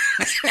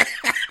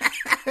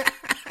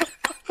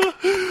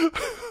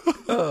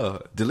 Oh,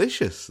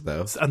 delicious,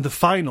 though. And the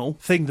final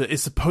thing that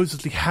is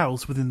supposedly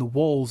housed within the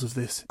walls of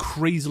this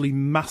crazily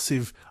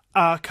massive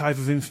archive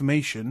of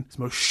information, it's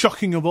the most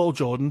shocking of all,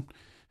 Jordan,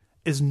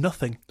 is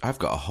nothing. I've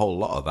got a whole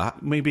lot of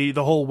that. Maybe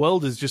the whole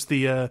world is just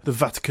the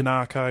Vatican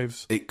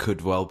archives. It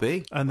could well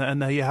be. And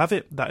there you have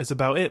it. That is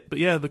about it. But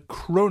yeah, the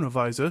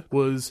chronovisor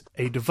was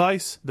a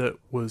device that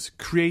was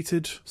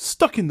created,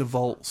 stuck in the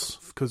vaults,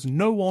 because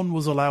no one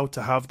was allowed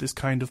to have this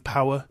kind of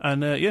power.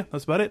 And yeah,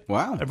 that's about it.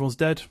 Wow. Everyone's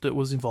dead that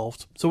was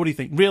involved. So what do you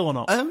think? Real or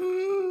not?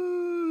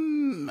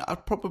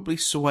 I'd probably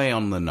sway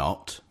on the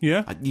not.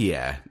 Yeah?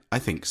 Yeah, I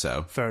think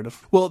so. Fair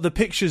enough. Well, the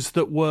pictures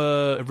that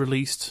were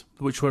released,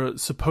 which were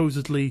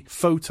supposedly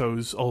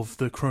photos of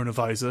the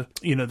chronovisor,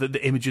 you know,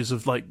 the images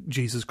of, like,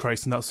 Jesus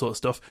Christ and that sort of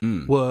stuff,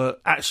 were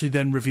actually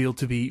then revealed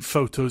to be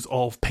photos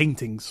of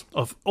paintings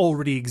of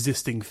already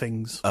existing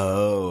things.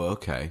 Oh,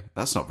 okay.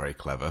 That's not very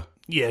clever.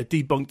 Yeah,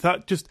 debunked.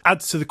 That just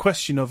adds to the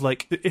question of,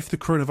 like, if the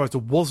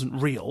coronavirus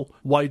wasn't real,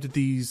 why did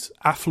these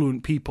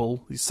affluent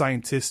people, these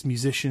scientists,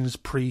 musicians,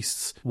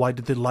 priests, why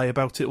did they lie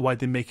about it? Why did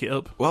they make it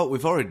up? Well,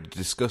 we've already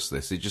discussed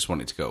this. He just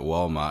wanted to go to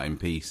Walmart in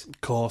peace.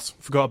 Of course.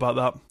 Forgot about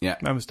that. Yeah.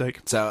 My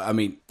mistake. So, I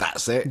mean,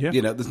 that's it. Yeah.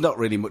 You know, there's not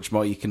really much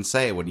more you can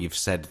say when you've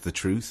said the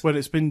truth. When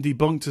it's been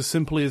debunked as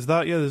simply as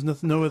that, yeah,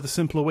 there's no other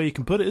simpler way you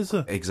can put it, is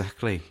there?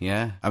 Exactly,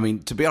 yeah. I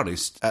mean, to be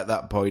honest, at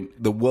that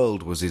point, the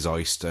world was his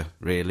oyster,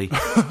 really.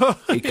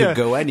 He could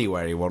go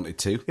anywhere he wanted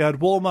to. He had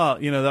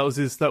Walmart, you know, that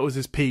was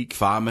his peak.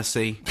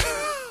 Pharmacy.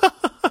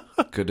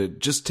 Could have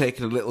just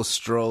taken a little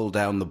stroll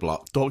down the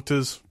block.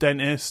 Doctors,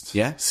 dentist,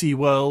 Yeah.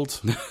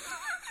 SeaWorld,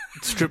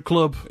 strip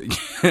club.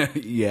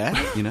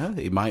 Yeah, you know,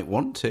 he might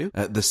want to.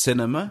 At the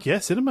cinema. Yeah,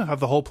 cinema, have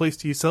the whole place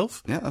to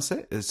yourself. Yeah, that's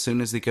it. As soon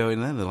as they go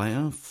in there, they're like,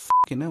 oh,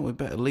 you know, we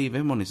better leave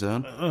him on his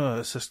own.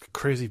 It's just a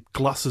crazy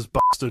glasses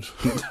bastard.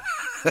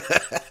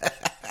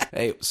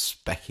 Hey, it was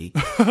Specky.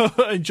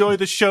 Enjoy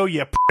the show,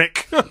 you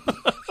prick.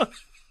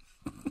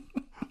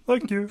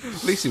 Thank you.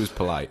 At least he was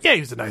polite. Yeah, he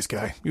was a nice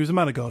guy. He was a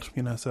man of God,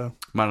 you know, so.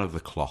 Man of the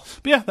cloth.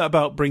 But yeah, that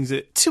about brings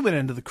it to an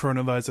end of the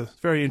chronovisor.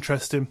 Very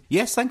interesting.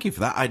 Yes, thank you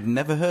for that. I'd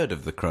never heard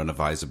of the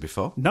chronovisor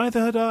before.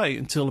 Neither had I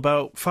until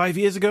about 5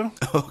 years ago.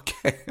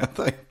 Okay, I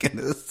thought you were going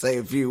to say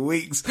a few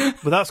weeks.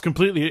 But that's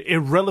completely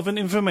irrelevant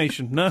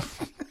information, no?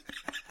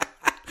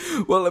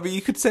 Well, I mean,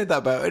 you could say that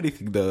about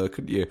anything, though,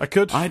 couldn't you? I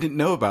could. I didn't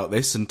know about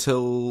this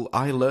until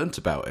I learnt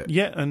about it.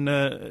 Yeah,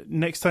 and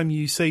next time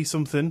you say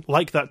something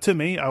like that to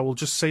me, I will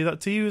just say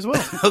that to you as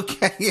well.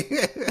 Okay.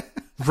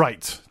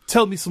 Right.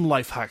 Tell me some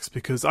life hacks,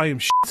 because I am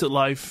shit at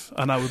life,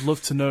 and I would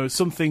love to know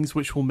some things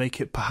which will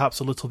make it perhaps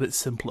a little bit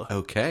simpler.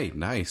 Okay,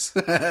 nice.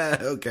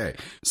 Okay.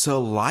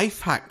 So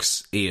life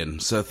hacks, Ian.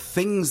 So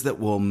things that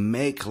will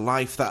make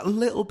life that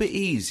little bit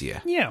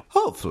easier. Yeah.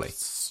 Hopefully.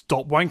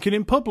 Stop wanking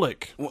in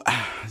public. Well,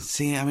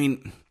 see, I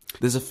mean,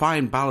 there's a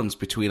fine balance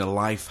between a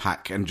life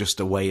hack and just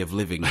a way of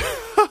living.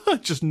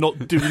 Just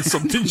not doing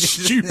something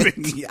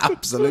stupid. Yeah,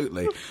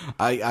 absolutely.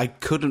 I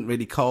couldn't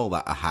really call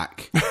that a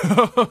hack.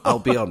 I'll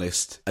be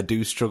honest. I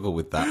do struggle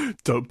with that.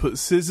 Don't put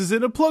scissors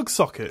in a plug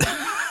socket.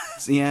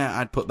 So, yeah,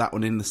 I'd put that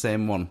one in the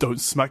same one.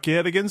 Don't smack your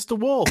head against a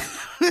wall.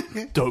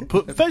 Don't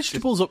put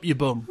vegetables up your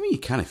bum. I mean, you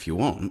can if you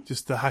want.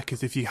 Just the hack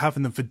is if you're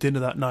having them for dinner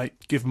that night,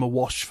 give them a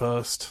wash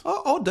first.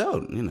 Or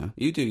don't, you know.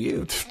 You do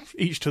you.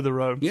 Each to their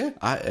own. Yeah,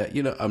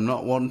 I'm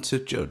not one to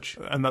judge.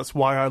 And that's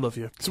why I love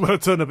you. So when I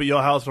turn up at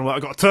your house and I'm like,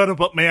 I've got to turn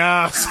up my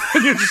ass.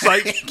 And you're just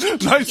like,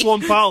 nice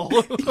one, pal.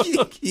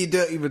 You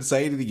don't even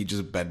say anything, you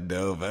just bend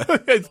over.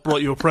 It's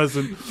brought you a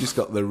present. Just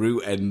got the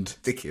root end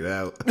sticking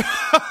out.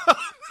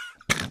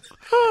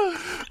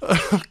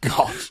 Oh,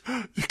 God.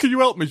 Can you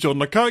help me,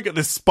 John? I can't get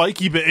this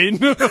spiky bit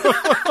in.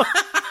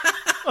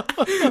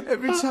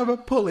 Every time I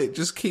pull it,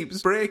 just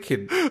keeps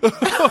breaking.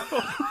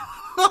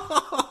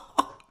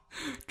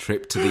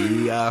 Trip to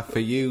the ER for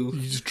you.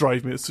 You just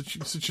drive me. It's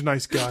such a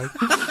nice guy.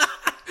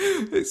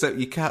 Except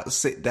you can't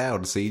sit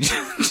down, so you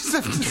just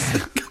have to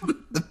sit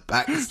on the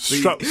back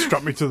seat.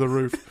 Strap me to the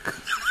roof.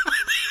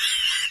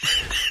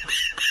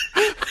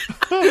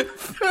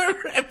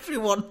 For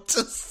everyone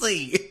to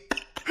see.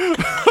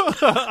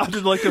 I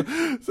did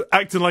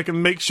acting like a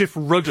makeshift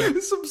rudder.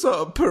 Some sort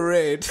of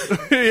parade.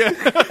 Yeah.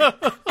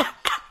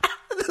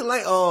 They're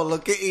like, oh,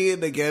 look at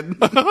Ian again.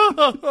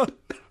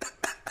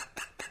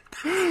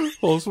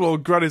 Well, small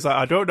granny's like,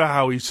 I don't know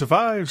how he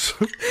survives.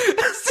 As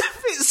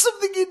if it's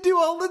something you do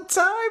all the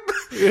time.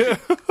 Yeah.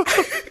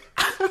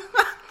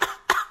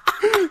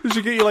 They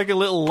should get you like a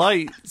little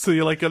light, so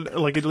you're like a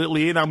little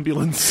Ian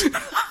ambulance.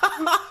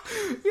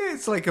 Yeah,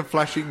 it's like a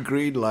flashing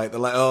green light. They're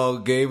like,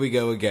 oh, here we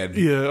go again.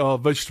 Yeah,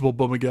 vegetable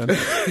bum again.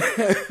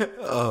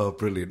 Oh,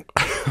 brilliant.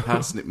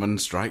 Parsnip Man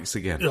strikes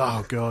again.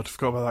 Oh, God,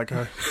 forgot about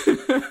that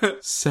guy.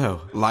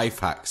 So, life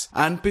hacks.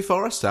 And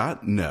before I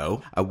start,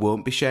 no, I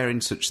won't be sharing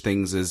such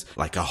things as,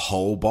 like, a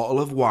whole bottle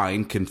of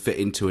wine can fit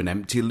into an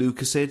empty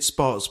Lucasade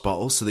sports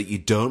bottle so that you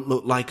don't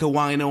look like a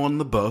wino on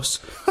the bus.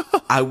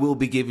 I will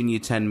be giving you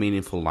 10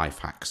 meaningful life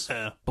hacks.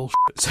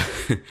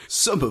 Bullshit.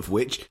 Some of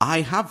which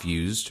I have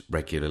used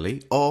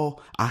regularly,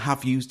 or I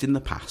have used in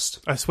the past.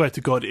 I swear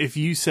to God, if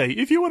you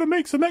want to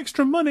make some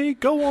extra money,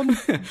 go on.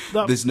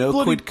 There's no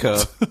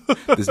Quidco.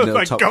 There's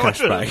no top cash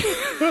bag.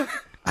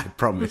 I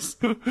promise.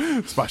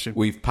 Smashing.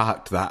 We've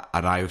parked that,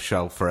 and I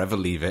shall forever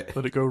leave it.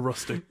 Let it go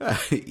rusty.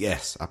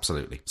 Yes,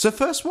 absolutely. So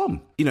first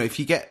one, if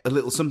you get a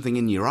little something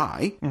in your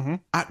eye,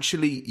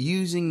 actually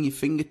using your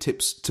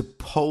fingertips to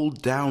pull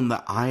down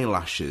the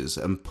eyelashes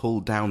and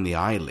pull down the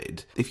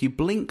eyelid, if you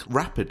blink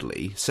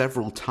rapidly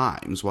several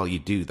times while you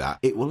do that,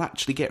 it will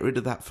actually get rid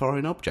of that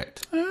foreign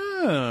object.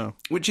 Oh.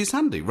 Which is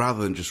handy,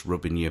 rather than just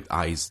rubbing your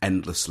eyes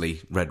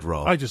endlessly red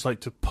raw. I just like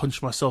to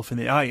punch myself in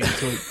the eye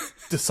until it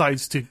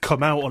decides to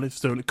come out on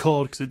its own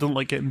accord because it doesn't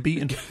like getting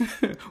beaten.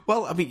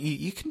 Well, I mean,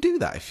 you can do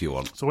that if you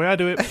want. It's the way I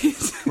do it.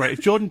 Right,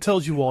 if Jordan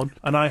tells you one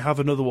and I have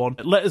another one,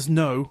 let us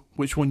know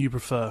which one you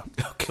prefer.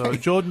 Okay. So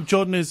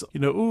Jordan is,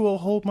 I'll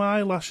hold my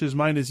eyelashes.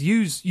 Mine is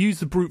use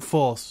the brute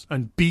force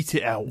and beat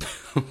it out.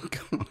 Oh,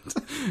 God.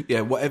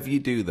 Yeah, whatever you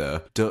do,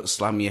 though, don't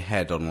slam your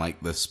head on,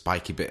 the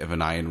spiky bit of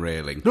an iron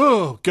railing.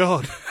 Oh,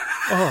 God.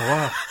 Oh,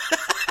 wow.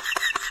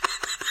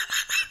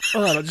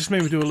 Oh, that just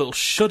made me do a little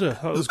shudder.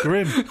 That was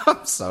grim.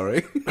 I'm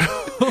sorry.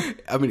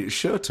 I mean, it's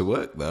sure to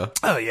work, though.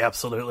 Oh, yeah,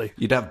 absolutely.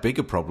 You'd have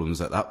bigger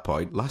problems at that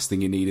point. Last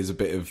thing you need is a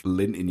bit of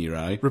lint in your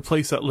eye.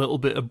 Replace that little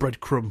bit of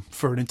breadcrumb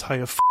for an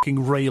entire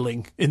fucking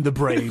railing in the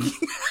brain.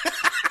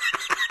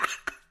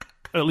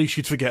 At least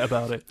you'd forget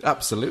about it.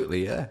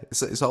 Absolutely, yeah.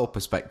 It's all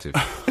perspective.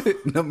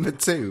 Number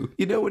 2,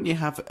 when you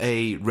have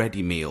a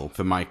ready meal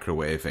for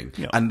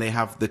microwaving, and they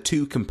have the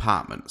 2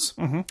 compartments,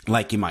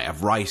 like you might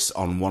have rice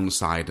on one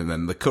side and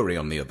then the curry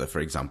on the other,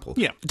 for example.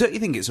 Yeah. Don't you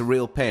think it's a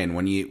real pain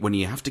when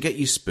you have to get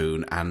your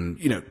spoon and,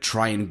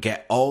 try and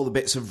get all the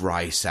bits of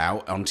rice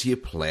out onto your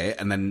plate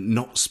and then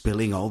not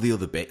spilling all the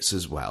other bits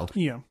as well?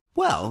 Yeah.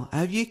 Well,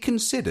 have you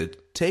considered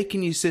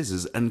taking your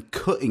scissors and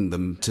cutting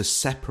them to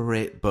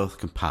separate both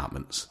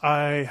compartments?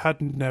 I had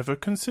never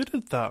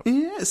considered that.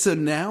 Yeah, so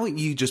now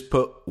you just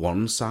put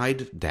one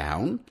side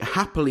down,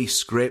 happily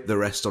scrape the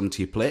rest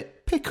onto your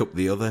plate, pick up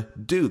the other,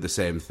 do the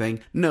same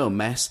thing, no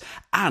mess,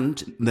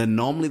 and they're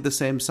normally the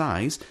same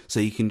size, so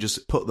you can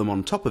just put them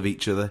on top of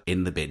each other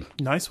in the bin.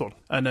 Nice one.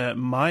 And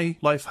my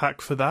life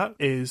hack for that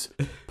is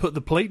put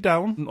the plate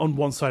down on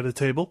one side of the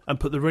table and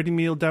put the ready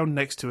meal down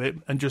next to it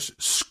and just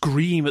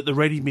scream at the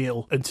ready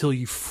meal until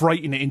you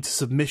frighten it into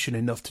submission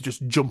enough to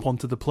just jump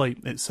onto the plate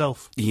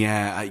itself.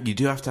 Yeah, you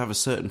do have to have a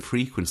certain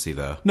frequency,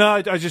 though. No,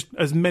 I just,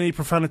 as many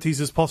profanities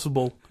as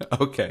possible.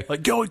 Okay.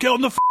 Like, go get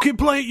on the fucking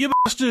plate, you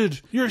bastard!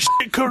 You're a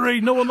shit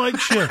curry, no one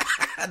likes you.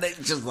 And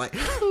it's just like,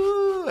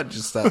 and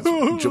just starts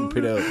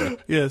jumping over.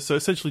 Yeah, so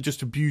essentially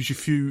just abuse your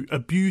food.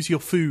 Abuse your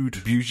food.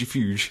 Abuse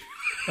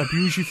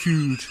your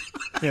food.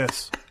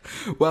 Yes.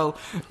 Well,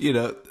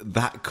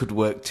 that could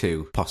work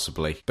too,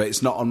 possibly, but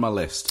it's not on my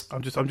list.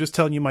 I'm just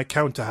telling you my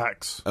counter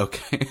hacks.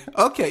 Okay.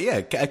 Okay, yeah,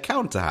 a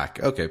counter hack.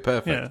 Okay,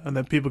 perfect. Yeah, and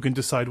then people can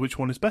decide which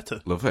one is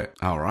better. Love it.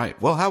 All right.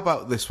 Well, how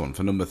about this one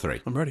for number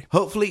 3? I'm ready.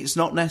 Hopefully it's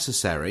not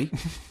necessary,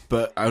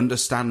 but I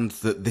understand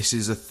that this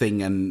is a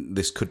thing and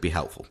this could be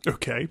helpful.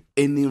 Okay.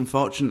 In the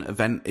unfortunate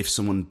event if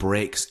someone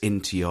breaks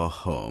into your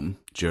home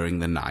during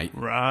the night.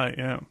 Right,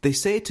 yeah. They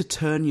say to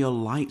turn your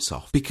lights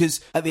off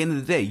because at the end of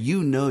the day,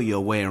 you know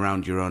your way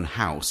around your own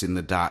house in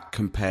the dark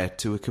compared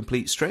to a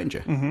complete stranger.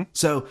 Mm-hmm.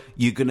 So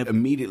you're going to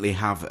immediately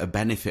have a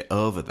benefit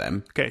over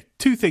them. Okay,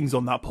 2 things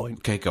on that point.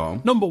 Okay, go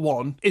on. Number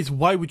 1 is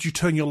why would you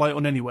turn your light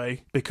on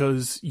anyway?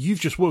 Because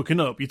you've just woken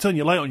up, you turn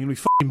your light on, you're going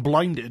to be fucking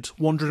blinded,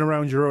 wandering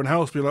around your own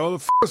house, being like, oh,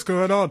 the what's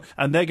going on?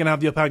 And they're going to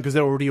have the upper hand because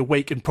they're already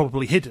awake and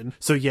probably hidden.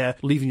 So yeah,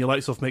 leaving your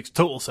lights off makes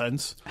total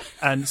sense.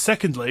 And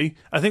secondly,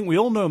 I think we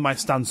all know my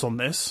stance on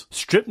this.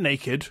 Strip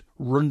naked,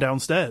 run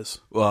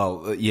downstairs.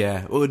 Well,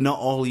 yeah. Well, not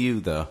all you,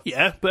 though.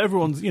 Yeah, but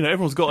everyone's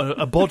got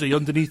a body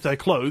underneath their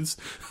clothes.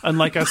 And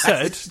like I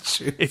said,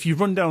 if you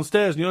run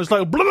downstairs and you're just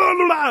like, blah, blah,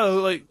 blah,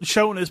 blah, like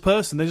shouting at this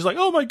person, they're just like,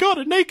 oh my God,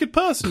 a naked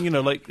person,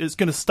 it's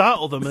going to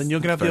startle them and you're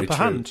going to have the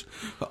upper hand.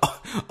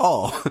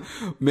 Or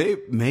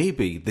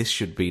maybe this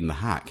should be in the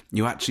hack.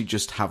 You actually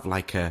just have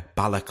like a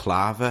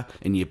balaclava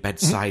in your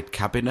bedside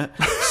cabinet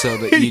so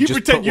that you just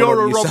pretend put you're one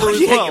a on yourself. robber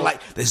as Yeah, well. you're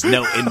like, there's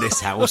no in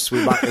this house,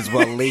 we might as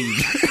well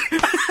leave.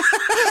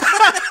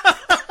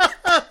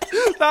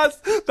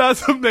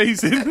 That's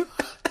amazing.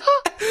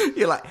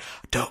 You're like,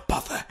 don't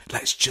bother,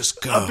 let's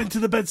just go. I've been to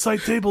the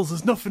bedside tables,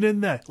 there's nothing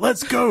in there.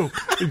 Let's go.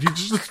 And you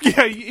just,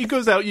 he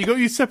goes out, you go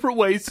your separate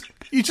ways,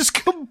 you just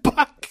come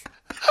back.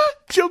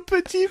 Jump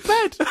into your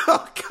bed.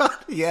 Oh, God,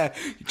 yeah.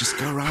 You just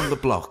go around the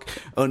block.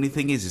 Only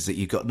thing is that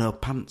you've got no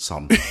pants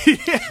on.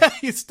 Yeah,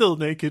 you're still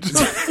naked.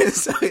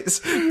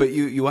 But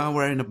you are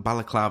wearing a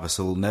balaclava,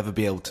 so they'll never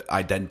be able to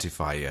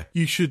identify you.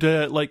 You should,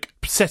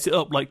 set it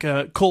up,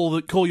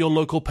 call your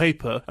local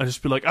paper and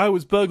just be like, I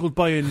was burgled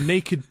by a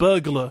naked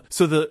burglar,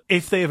 so that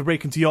if they ever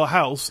break into your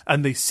house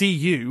and they see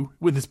you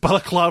with this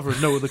balaclava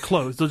and no other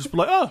clothes, they'll just be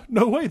like, oh,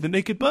 no way, the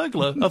naked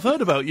burglar. I've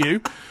heard about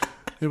you.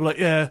 They were like,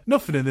 yeah,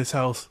 nothing in this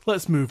house.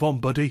 Let's move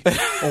on, buddy.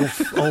 Old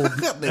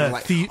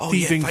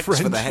thieving thanks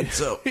friend. for the heads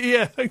up.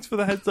 Yeah, thanks for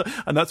the heads up.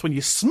 And that's when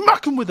you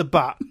smack them with a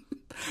bat.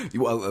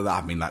 Well,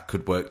 I mean, that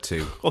could work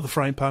too. Or the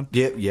frying pan.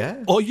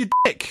 Yeah. Or your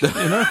dick,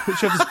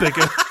 whichever's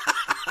bigger.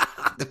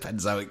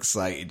 Depends how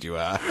excited you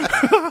are.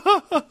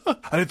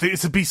 I don't think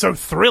this would be so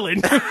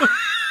thrilling.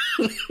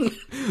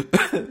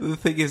 The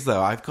thing is,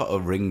 though, I've got a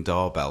Ring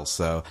doorbell,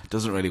 so it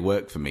doesn't really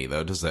work for me,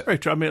 though, does it? Very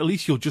true. I mean, at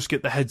least you'll just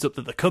get the heads up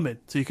that they're coming,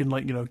 so you can,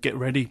 like, you know, get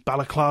ready,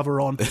 balaclava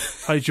on,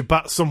 hide your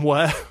bat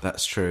somewhere.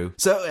 That's true.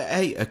 So,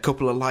 hey, a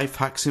couple of life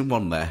hacks in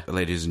one there,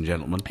 ladies and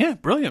gentlemen. Yeah,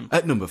 brilliant.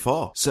 At number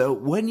 4. So,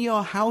 when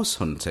you're house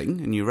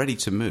hunting and you're ready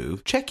to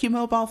move, check your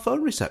mobile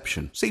phone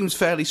reception. Seems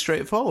fairly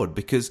straightforward,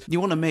 because you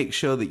want to make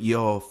sure that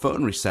your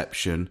phone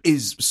reception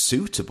is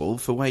suitable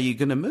for where you're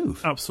going to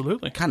move.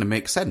 Absolutely. Kind of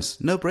makes sense.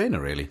 No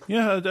brainer, really.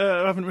 Yeah,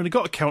 I haven't really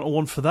got a counter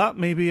one for that.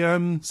 Maybe,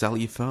 Sell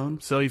your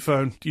phone. sell your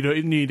phone. You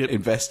don't need it.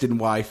 Invest in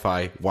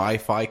Wi-Fi.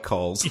 Wi-Fi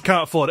calls. You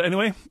can't afford it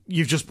anyway.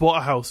 You've just bought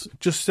a house.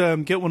 Just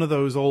get one of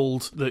those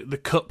old the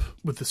cup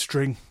with the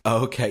string.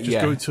 Okay,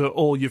 Just go to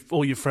all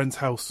your friends'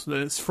 house.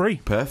 It's free.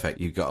 Perfect.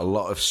 You've got a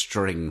lot of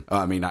string.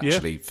 I mean,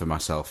 actually, for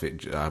myself,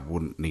 I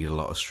wouldn't need a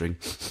lot of string.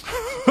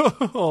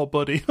 Oh,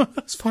 buddy.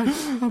 It's fine.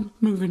 I'm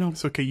moving on.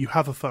 It's okay. You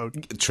have a phone.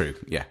 True,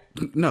 yeah.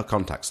 No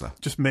contacts, though.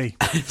 Just me.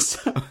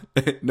 So,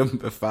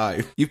 number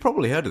 5. You've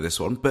probably heard of this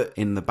one, but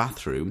in the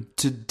bathroom,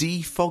 to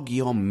defog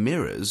your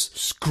mirrors...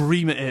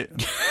 Scream at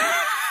it.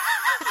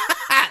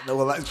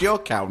 Well, that's your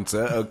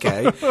counter,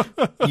 okay.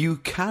 You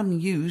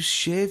can use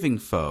shaving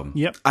foam.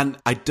 Yep. And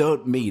I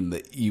don't mean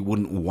that you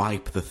wouldn't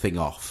wipe the thing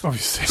off.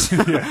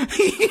 Obviously, yeah.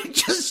 You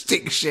just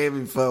stick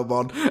shaving foam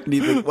on and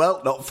you think, well,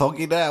 not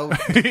foggy now.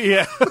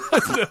 Yeah.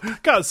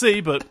 Can't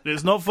see, but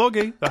it's not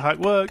foggy. The hack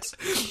works.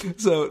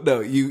 So,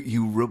 no,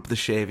 you rub the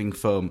shaving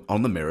foam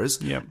on the mirrors,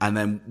 Yep. and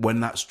then when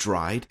that's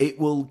dried, it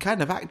will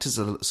kind of act as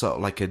a sort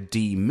of like a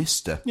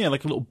demister. Yeah,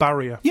 like a little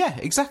barrier. Yeah,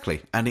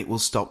 exactly. And it will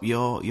stop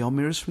your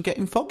mirrors from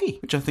getting foggy,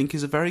 which I think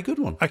is a very good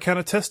one. I can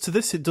attest to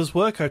this. It does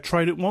work. I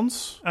tried it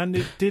once, and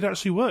it did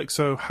actually work.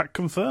 So hack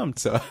confirmed.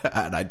 So,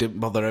 and I didn't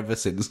bother ever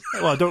since.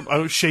 Well, I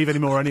don't shave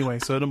anymore anyway,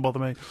 so it doesn't bother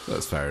me.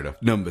 That's fair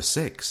enough. Number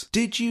 6.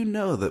 Did you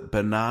know that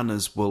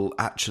bananas will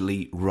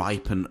actually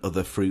ripen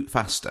other fruit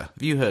faster?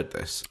 Have you heard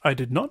this? I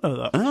did not know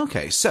that.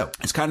 Okay, so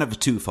it's kind of a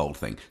twofold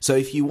thing. So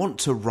if you want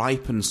to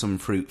ripen some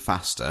fruit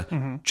faster,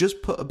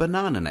 just put a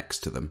banana next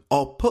to them,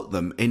 or put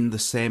them in the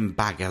same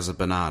bag as a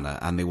banana,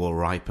 and they will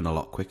ripen a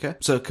lot quicker.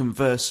 So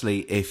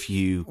conversely, if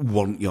you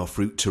want your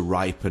fruit to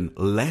ripen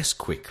less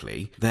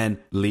quickly, then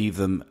leave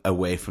them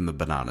away from the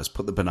bananas.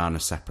 Put the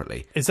bananas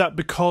separately. Is that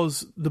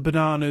because the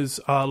bananas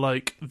are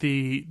like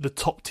the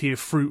top tier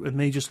fruit and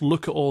they just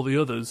look at all the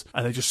others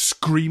and they just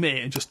scream at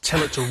it and just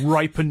tell it to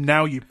ripen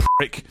now, you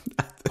prick?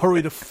 Hurry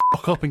the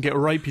fuck up and get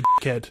ripe, you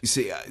dickhead. You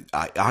see,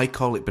 I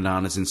call it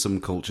bananas in some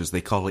cultures.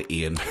 They call it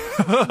Ian.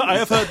 I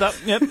have heard that,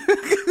 yep.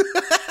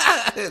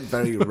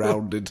 Very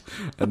rounded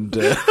and...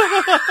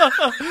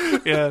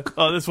 Yeah.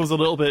 Oh, this one's a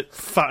little bit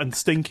fat and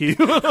stinky.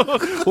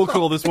 We'll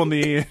call this one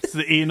the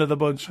Ian of the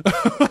bunch.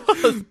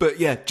 But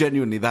yeah,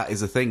 genuinely, that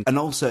is a thing. And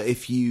also,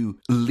 if you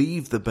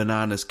leave the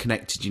bananas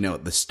connected,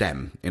 at the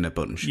stem in a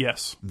bunch,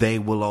 yes, they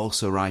will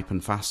also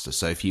ripen faster.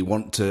 So if you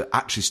want to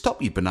actually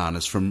stop your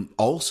bananas from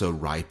also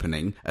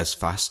ripening as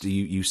fast,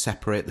 you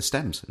separate the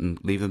stems and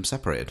leave them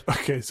separated.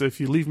 Okay, so if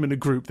you leave them in a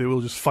group, they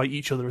will just fight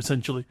each other,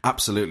 essentially.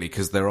 Absolutely,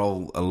 because they're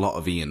all a lot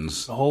of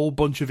Ians. A whole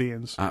bunch of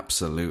Ians.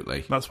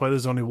 Absolutely. That's why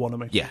there's only one of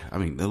me. Yeah, I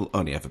mean, there'll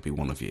only ever be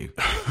one of you.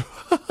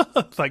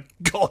 Thank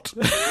God.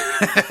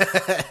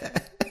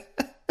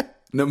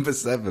 Number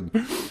 7.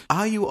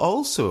 Are you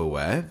also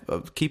aware,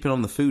 of keeping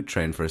on the food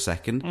train for a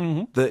second,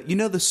 that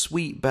the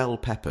sweet bell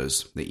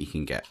peppers that you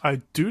can get?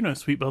 I do know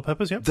sweet bell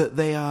peppers, yeah. That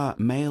they are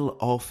male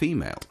or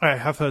female? I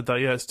have heard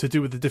that, yeah. It's to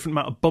do with the different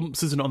amount of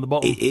bumps, isn't it, on the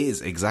bottom? It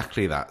is,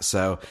 exactly that.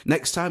 So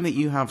next time that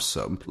you have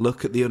some,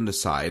 look at the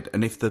underside,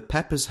 and if the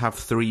peppers have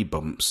 3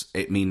 bumps,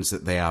 it means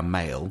that they are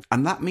male,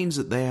 and that means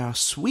that they are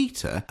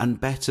sweeter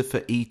and better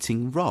for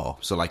eating raw,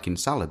 so like in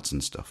salads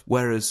and stuff.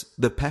 Whereas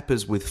the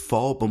peppers with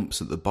 4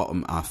 bumps at the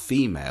bottom are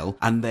female,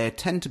 and they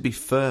tend to be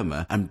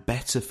firmer and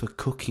better for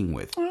cooking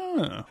with.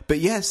 But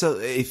yeah, so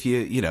if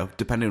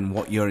depending on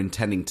what you're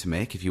intending to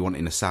make, if you want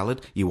in a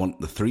salad, you want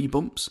the 3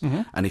 bumps.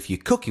 And if you're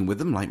cooking with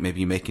them, like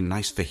maybe you're making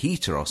nice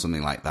fajita or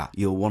something like that,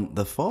 you'll want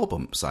the 4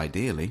 bumps,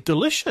 ideally.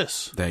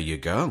 Delicious. There you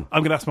go.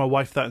 I'm going to ask my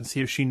wife that and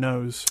see if she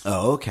knows.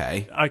 Oh,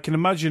 okay. I can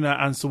imagine her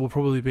answer will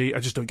probably be, I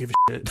just don't give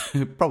a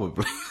shit.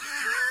 Probably.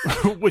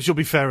 Which will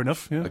be fair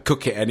enough, yeah.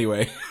 Cook it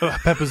anyway.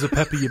 Pepper's a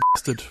pepper, you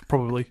bastard,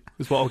 probably,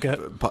 is what I'll get.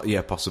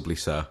 Yeah, possibly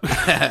so.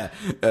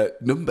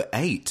 Number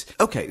 8.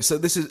 Okay, so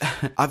this is...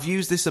 I've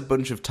used this a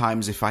bunch of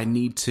times if I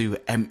need to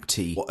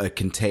empty a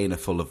container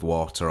full of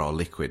water or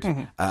liquid.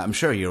 I'm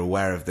sure you're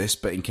aware of this,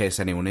 but in case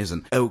anyone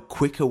isn't, a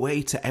quicker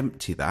way to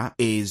empty that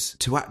is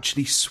to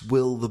actually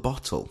swill the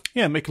bottle.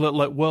 Yeah, make a little,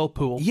 like,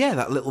 whirlpool. Yeah,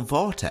 that little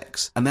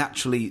vortex. And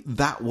actually,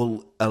 that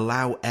will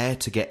allow air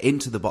to get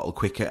into the bottle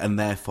quicker and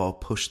therefore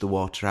push the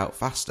water out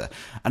faster.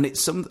 And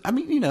it's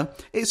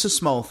it's a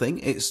small thing.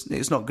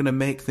 It's not going to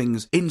make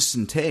things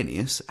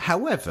instantaneous.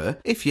 However,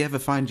 if you ever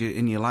find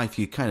in your life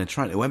you're kind of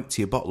trying to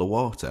empty a bottle of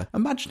water,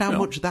 imagine how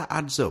much that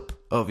adds up.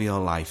 over your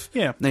life.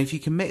 Yeah. Now, if you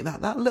can make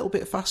that little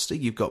bit faster,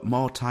 you've got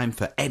more time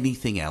for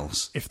anything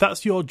else. If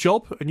that's your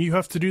job and you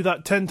have to do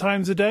that 10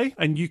 times a day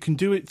and you can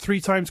do it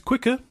 3 times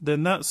quicker,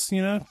 then that's,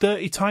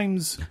 30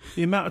 times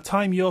the amount of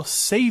time you're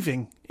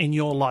saving in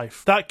your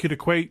life. That could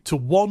equate to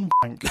 1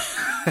 bank.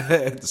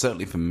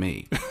 Certainly for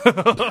me.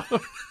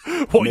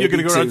 What, you're going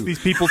to go around to these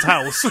people's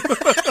house?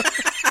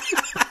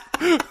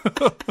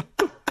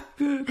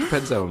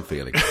 Depends how I'm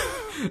feeling.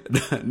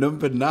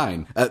 Number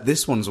 9.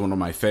 This one's one of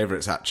my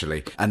favourites,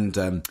 actually.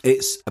 And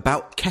it's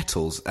about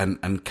kettles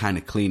and kind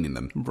of cleaning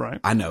them. Right.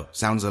 I know,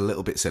 sounds a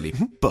little bit silly,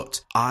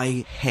 but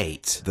I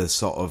hate the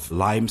sort of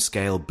lime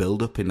scale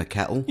build-up in the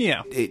kettle.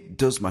 Yeah. It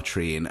does my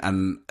tree in,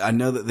 and I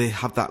know that they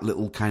have that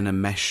little kind of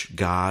mesh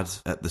guard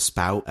at the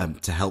spout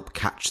to help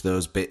catch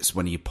those bits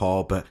when you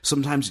pour, but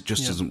sometimes it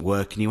just doesn't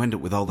work, and you end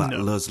up with all that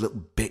those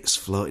little bits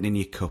floating in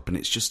your cup, and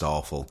it's just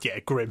awful. Yeah,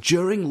 grim.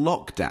 During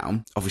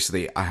lockdown,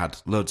 obviously I had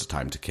loads of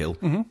time to kill,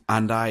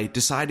 and I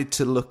decided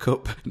to look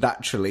up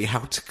naturally how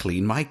to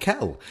clean my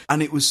kettle.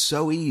 And it was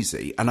so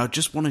easy, and I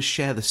just want to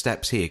share the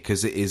steps here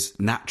because it is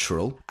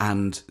natural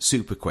and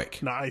super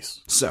quick.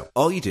 Nice. So,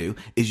 all you do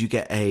is you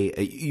get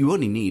you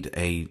only need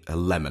a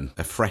lemon,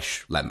 a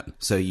fresh lemon.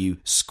 So you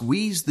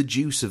squeeze the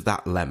juice of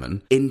that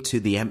lemon into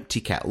the empty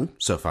kettle.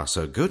 So far,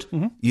 so good.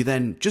 You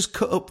then just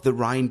cut up the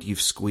rind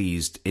you've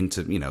squeezed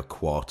into,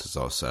 quarters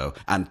or so,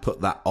 and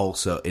put that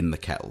also in the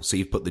kettle. So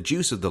you've put the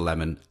juice of the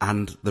lemon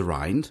and the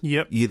rind.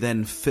 Yep. You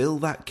then fill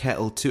that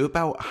kettle to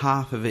about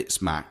half of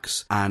its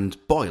max and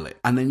boil it.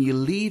 And then you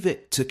leave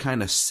it to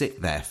kind of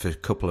sit there for a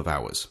couple of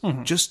hours,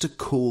 just to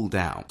cool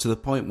down to the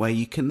point where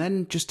you can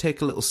then just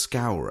take a little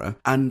scourer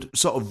and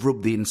sort of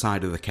rub the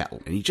inside of the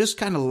kettle. And you just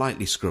kind of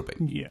lightly scrub it.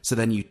 Yeah. So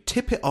then you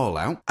tip it all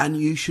out and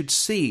you should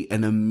see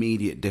an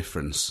immediate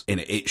difference in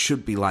it. It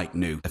should be like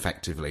new,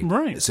 effectively.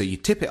 Right. So you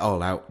tip it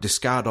all out,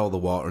 discard all the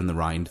water and the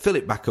rind, fill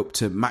it back up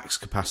to max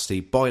capacity,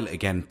 boil it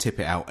again, tip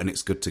it out, and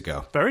it's good to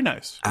go. Very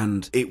nice.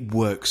 And it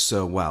works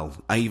so well.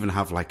 I even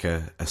have like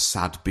a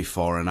sad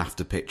before and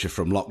after picture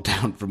from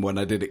lockdown from when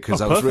I did it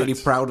because I was really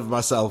proud of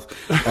myself.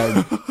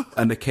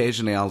 And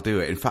occasionally I'll do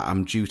it. In fact,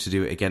 I'm due to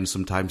do it again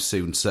sometime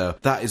soon. So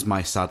that is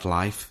my sad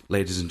life,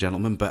 ladies and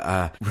gentlemen.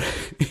 But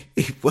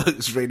it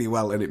works really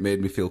well and it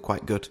made me feel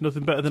quite good.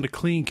 Nothing better than a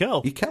clean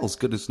kettle. Your kettle's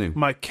good as new.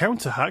 My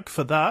counter hack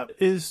for that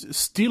is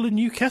steal a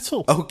new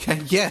kettle.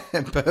 Okay, yeah,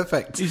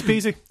 perfect. Easy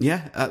peasy.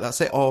 Yeah,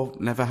 that's it. Or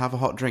never have a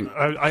hot drink.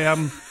 I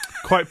am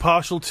quite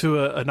partial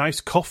to a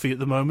nice coffee at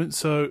the moment,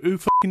 so who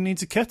fucking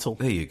needs a kettle?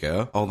 There you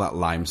go. All that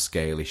lime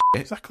scaly shit.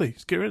 Exactly.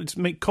 Just get rid of it. Just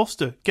make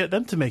Costa. Get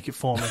them to make it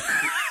for me.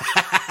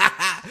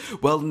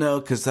 Well, no,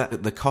 because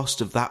the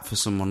cost of that for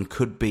someone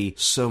could be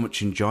so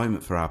much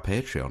enjoyment for our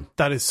Patreon.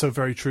 That is so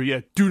very true.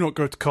 Yeah, do not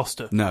go to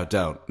Costa. No,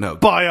 don't. No.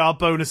 Buy our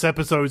bonus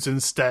episodes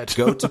instead.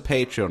 Go to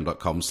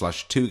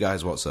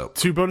patreon.com/2guyswhatsup.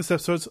 2 bonus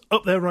episodes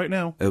up there right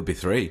now. It'll be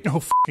 3. Oh,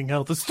 fucking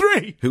hell, there's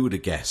 3! Who would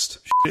have guessed?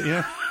 Shit,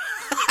 yeah.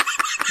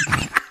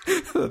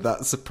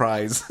 That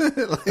surprise.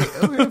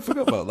 I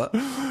forgot about that.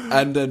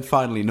 And then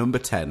finally, number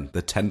 10,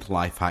 the 10th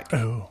life hack.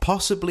 Oh.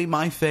 Possibly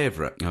my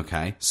favourite,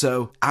 okay?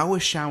 So our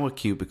shower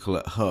cubicle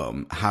at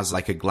home has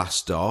like a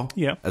glass door,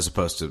 as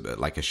opposed to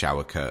like a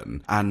shower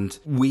curtain. And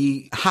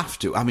we have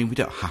to, we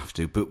don't have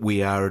to, but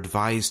we are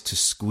advised to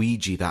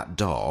squeegee that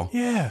door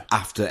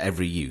after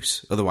every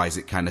use. Otherwise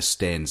it kind of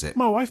stains it.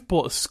 My wife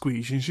bought a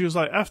squeegee and she was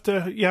like,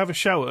 after you have a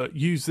shower,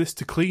 use this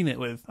to clean it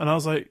with. And I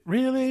was like,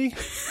 really?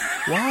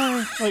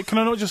 Why? Like, can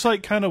I not just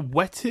like kind of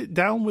wet it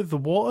down with the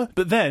water?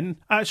 But then,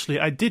 actually,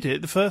 I did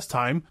it the first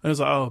time, and I was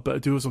like, oh, I better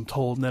do as I'm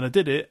told, and then I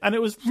did it, and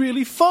it was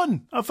really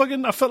fun. I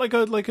felt like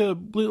a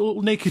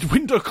little naked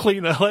window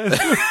cleaner. Like,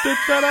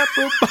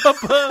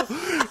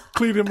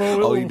 cleaning my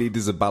all you need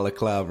is a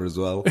balaclava as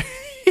well.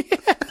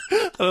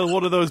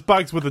 One of those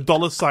bags with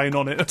a $sign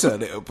on it.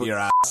 Turn it up your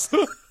ass.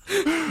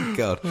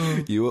 God,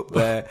 you up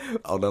there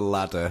on a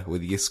ladder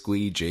with your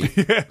squeegee,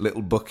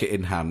 little bucket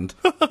in hand.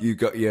 You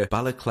got your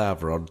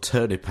balaclava on,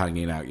 turnip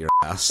hanging out your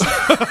ass.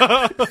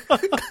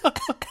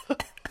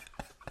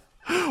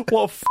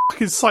 What a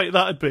fucking sight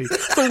that'd be.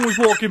 Someone was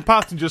walking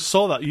past and just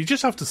saw that. You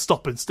just have to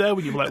stop and stare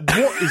when you're like,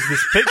 what is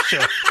this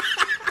picture?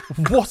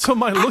 What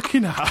am I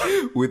looking at?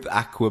 With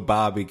Aqua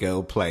Barbie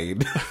Girl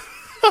playing.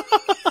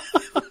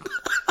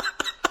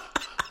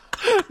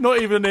 Not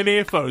even in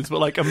earphones, but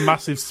like a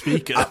massive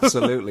speaker.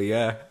 Absolutely,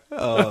 yeah.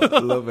 Oh,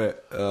 love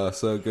it. Oh,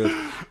 so good.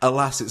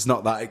 Alas, it's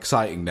not that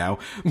exciting now.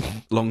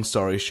 Long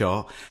story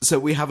short. So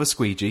we have a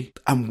squeegee,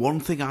 and one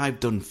thing I've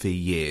done for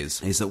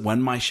years is that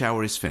when my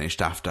shower is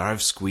finished, after I've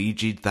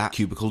squeegeed that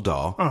cubicle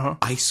door,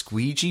 I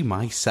squeegee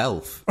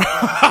myself.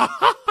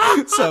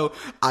 So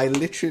I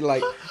literally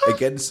like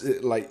against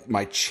like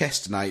my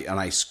chest and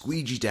I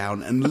squeegee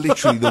down, and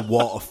literally the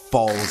water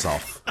falls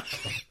off.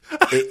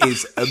 It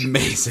is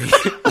amazing.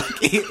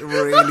 It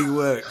really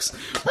works.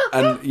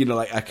 And,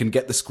 like, I can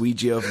get the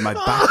squeegee over my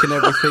back and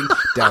everything,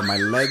 down my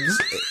legs.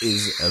 It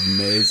is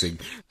amazing.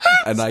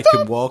 And I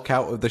can walk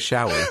out of the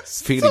shower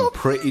feeling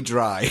pretty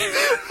dry.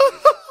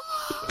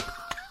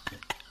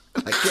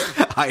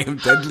 I am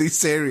deadly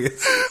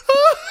serious.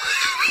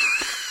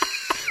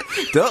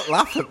 Don't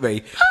laugh at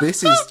me.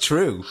 This is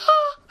true.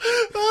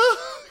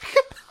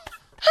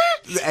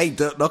 Hey,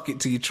 don't knock it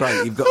till you try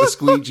it. You've got the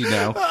squeegee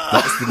now.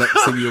 That's the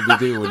next thing you'll be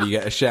doing when you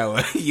get a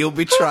shower. You'll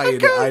be trying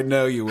it. I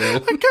know you will. I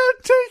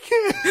can't take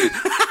it.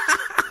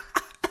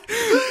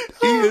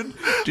 Ian,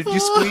 did you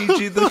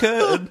squeegee the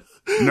curtain?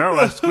 No,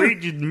 I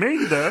squeegeed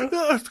me, though.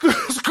 I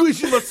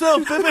squeegeed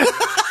myself, didn't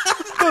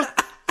I?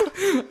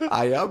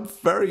 I am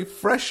very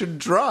fresh and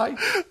dry.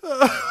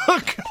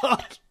 Oh,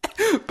 God.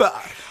 But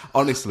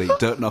honestly,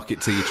 don't knock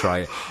it till you try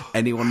it.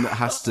 Anyone that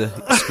has to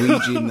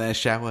squeegee in their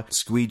shower,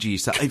 squeegee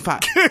yourself. In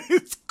fact,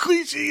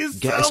 squeegee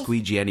yourself. Get a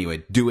squeegee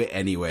anyway. Do it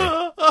anyway.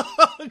 Oh,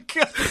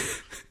 God.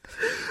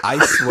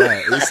 I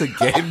swear, it's a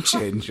game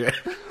changer.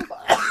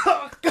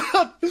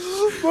 God.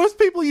 Most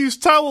people use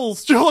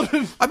towels,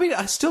 Jordan. I mean,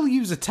 I still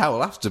use a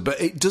towel after,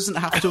 but it doesn't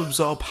have to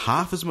absorb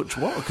half as much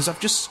water because I've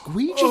just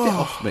squeegeed it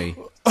off me.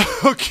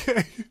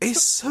 Okay.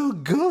 It's so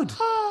good.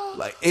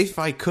 Like, if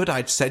I could,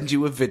 I'd send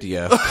you a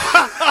video.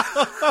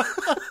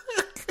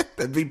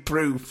 There'd be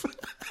proof.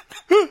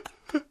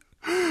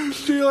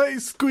 Do you like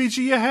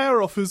squeegee your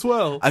hair off as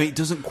well? I mean, it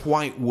doesn't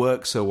quite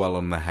work so well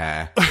on the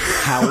hair.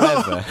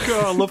 However...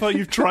 God, I love how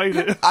you've tried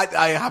it.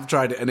 I have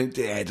tried it, and it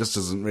just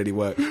doesn't really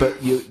work.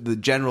 But the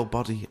general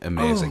body,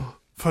 amazing. Oh,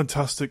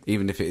 fantastic.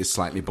 Even if it is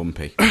slightly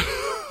bumpy.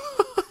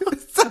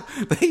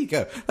 There you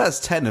go. That's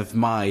 10 of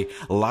my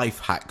life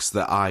hacks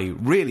that I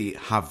really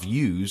have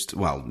used.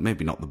 Well,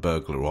 maybe not the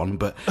burglar one,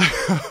 but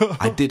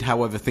I did,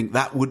 however, think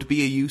that would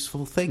be a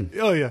useful thing.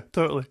 Oh, yeah,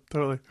 totally.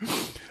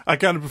 I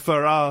kind of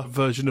prefer our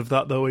version of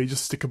that, though, where you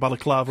just stick a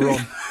balaclava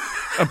on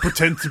and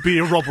pretend to be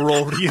a robber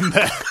already in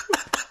there.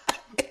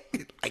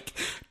 Like,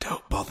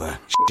 don't bother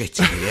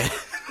shitting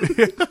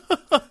here.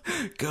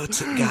 Go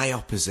to the guy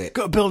opposite.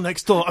 Got a bill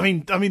next door. I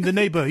mean, the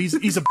neighbour, he's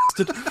a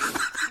bastard.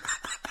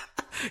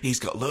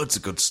 He's got loads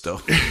of good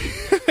stuff.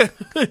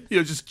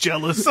 You're just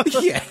jealous.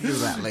 Yeah,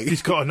 exactly.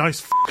 He's got a nice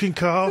fucking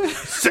car,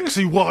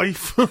 sexy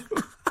wife.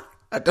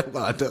 I don't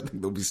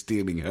think they'll be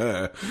stealing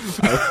her.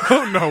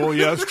 Oh, no, well,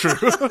 yeah, that's true.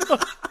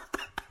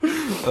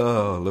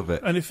 Oh, love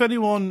it. And if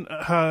anyone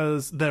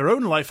has their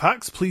own life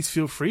hacks, please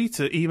feel free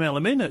to email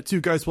them in at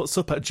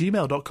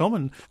twoguyswhatsup@gmail.com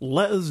and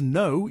let us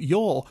know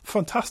your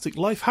fantastic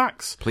life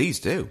hacks.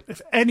 Please do.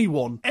 If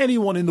anyone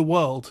in the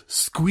world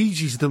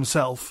squeegees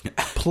themselves,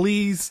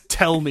 please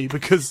tell me,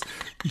 because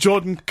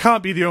Jordan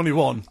can't be the only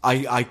one.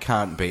 I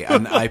can't be.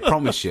 And I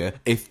promise you,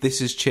 if this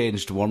has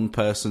changed one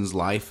person's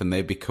life and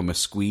they become a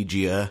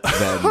squeegeer,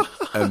 then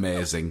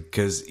amazing,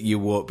 because you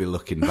won't be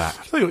looking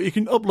back. Tell you what, you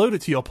can upload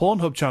it to your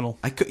Pornhub channel.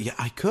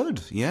 I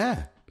could.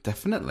 Yeah,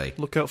 definitely.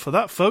 Look out for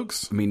that,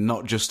 folks. I mean,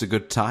 not just a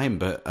good time,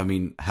 but, I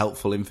mean,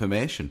 helpful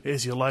information.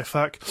 Here's your life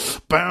hack.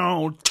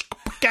 Bow,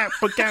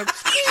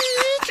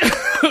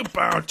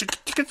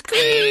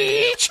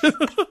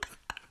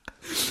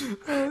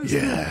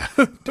 yeah.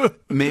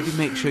 Maybe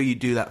make sure you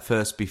do that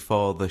first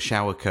before the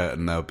shower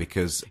curtain, though,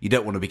 because you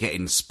don't want to be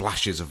getting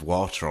splashes of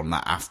water on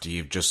that after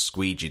you've just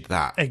squeegeed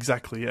that.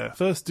 Exactly, yeah.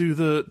 First do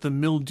the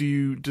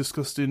mildew,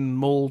 disgusting,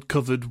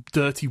 mould-covered,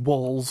 dirty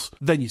walls,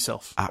 then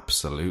yourself.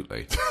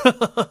 Absolutely.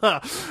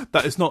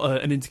 That is not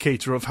an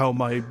indicator of how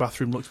my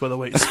bathroom looks, by the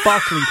way. It's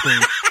sparkling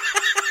clean.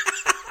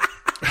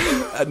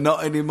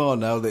 Not anymore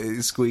now that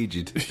it's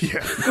squeegeed.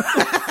 Yeah.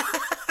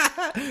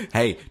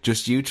 Hey,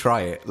 just you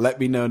try it. Let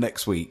me know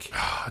next week.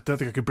 I don't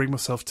think I could bring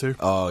myself to.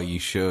 Oh, you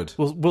should.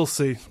 We'll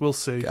see. We'll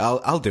see.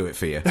 I'll do it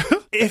for you.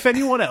 If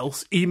anyone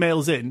else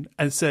emails in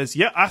and says,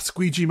 yeah, I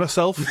squeegee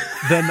myself,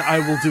 then I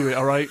will do it,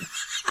 all right?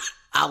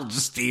 I'll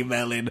just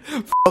email in.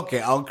 Fuck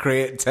it, I'll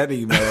create 10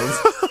 emails.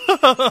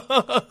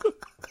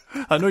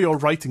 I know your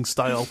writing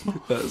style.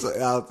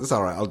 That's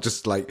all right. I'll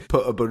just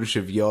put a bunch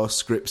of your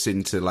scripts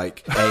into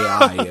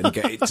AI and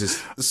get it to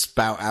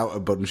spout out a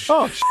bunch.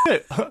 Oh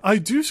shit! I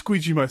do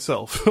squeegee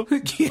myself.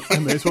 Yeah. I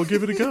may as well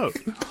give it a go.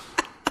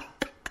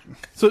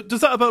 So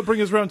does that about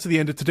bring us round to the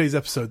end of today's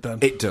episode then?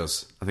 It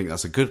does. I think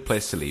that's a good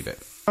place to leave it.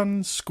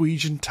 And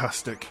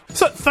squeegeantastic.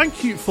 So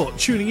thank you for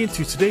tuning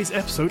into today's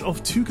episode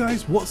of Two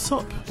Guys What's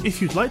Up. If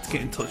you'd like to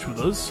get in touch with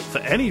us for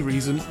any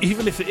reason,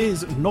 even if it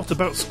is not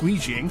about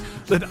squeegeeing,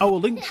 then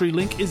our Linktree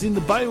link is in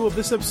the bio of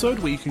this episode,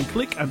 where you can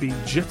click and be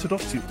jetted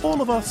off to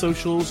all of our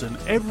socials and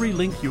every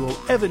link you will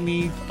ever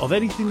need of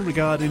anything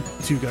regarding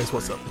Two Guys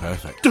What's Up.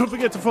 Perfect. Don't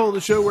forget to follow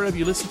the show wherever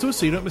you listen to us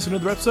so you don't miss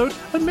another episode,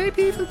 and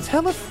maybe even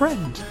tell a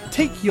friend.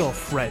 Take your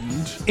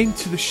friend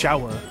into the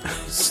shower.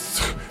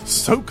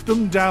 Soak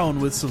them down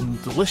with some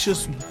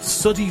delicious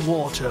suddy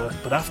water,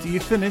 but after you're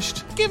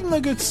finished, give them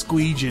a good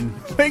squeeging.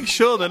 Make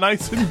sure they're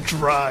nice and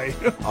dry.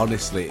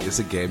 Honestly, it's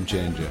a game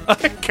changer. I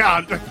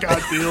can't deal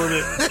with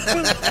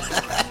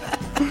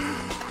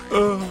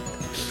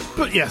it.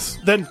 But yes,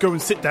 then go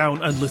and sit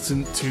down and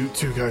listen to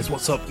Two Guys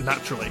What's Up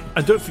naturally.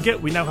 And don't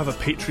forget, we now have a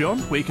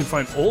Patreon where you can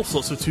find all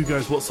sorts of Two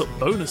Guys What's Up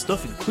bonus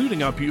stuff,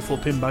 including our beautiful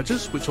pin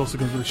badges, which also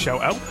comes with a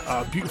shout out,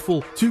 our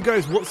beautiful Two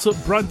Guys What's Up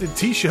branded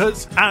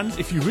t-shirts, and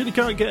if you really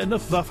can't get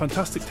enough of our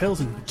fantastic tales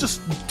and just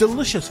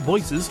delicious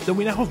voices, then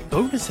we now have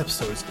bonus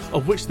episodes,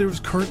 of which there is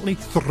currently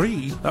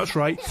 3. That's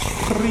right,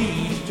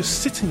 3,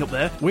 just sitting up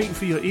there, waiting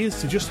for your ears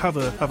to just have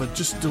a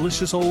just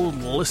delicious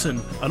old listen.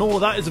 And all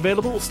of that is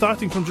available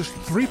starting from just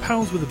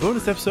 £3 with the bonus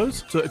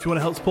episodes. So if you want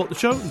to help support the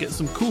show and get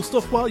some cool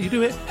stuff while you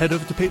do it, head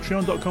over to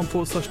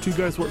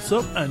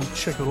patreon.com/2guyswhatsup and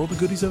check out all the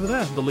goodies over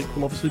there. The link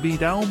will obviously be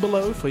down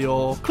below for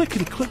your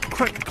clickety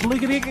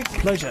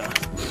pleasure.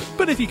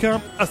 But if you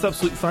can't, that's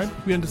absolutely fine.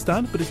 We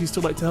understand. But if you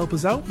still like to help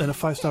us out, then a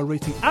 5-star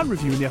rating and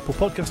review in the Apple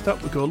Podcast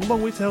app would go a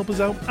long way to help us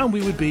out, and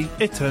we would be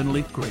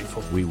eternally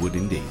grateful. We would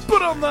indeed.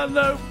 But on that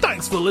note,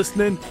 thanks for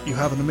listening. You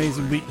have an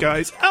amazing week,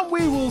 guys, and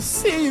we will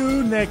see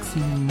you next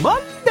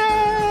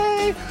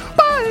Monday.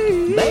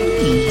 Bye.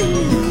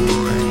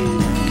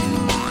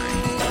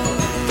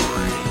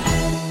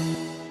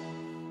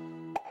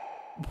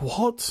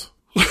 What?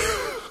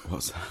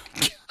 What's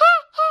that?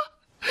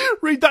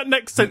 Read that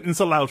next sentence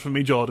aloud for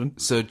me, Jordan.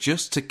 So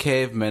just to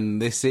cavemen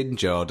this in,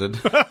 Jordan.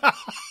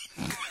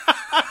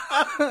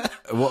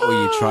 What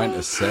were you trying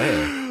to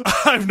say?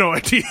 I have no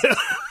idea.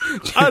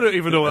 I don't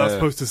even know what I was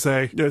supposed to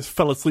say. Just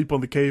fell asleep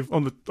on the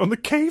caveman.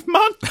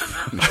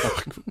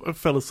 I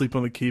fell asleep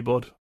on the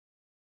keyboard.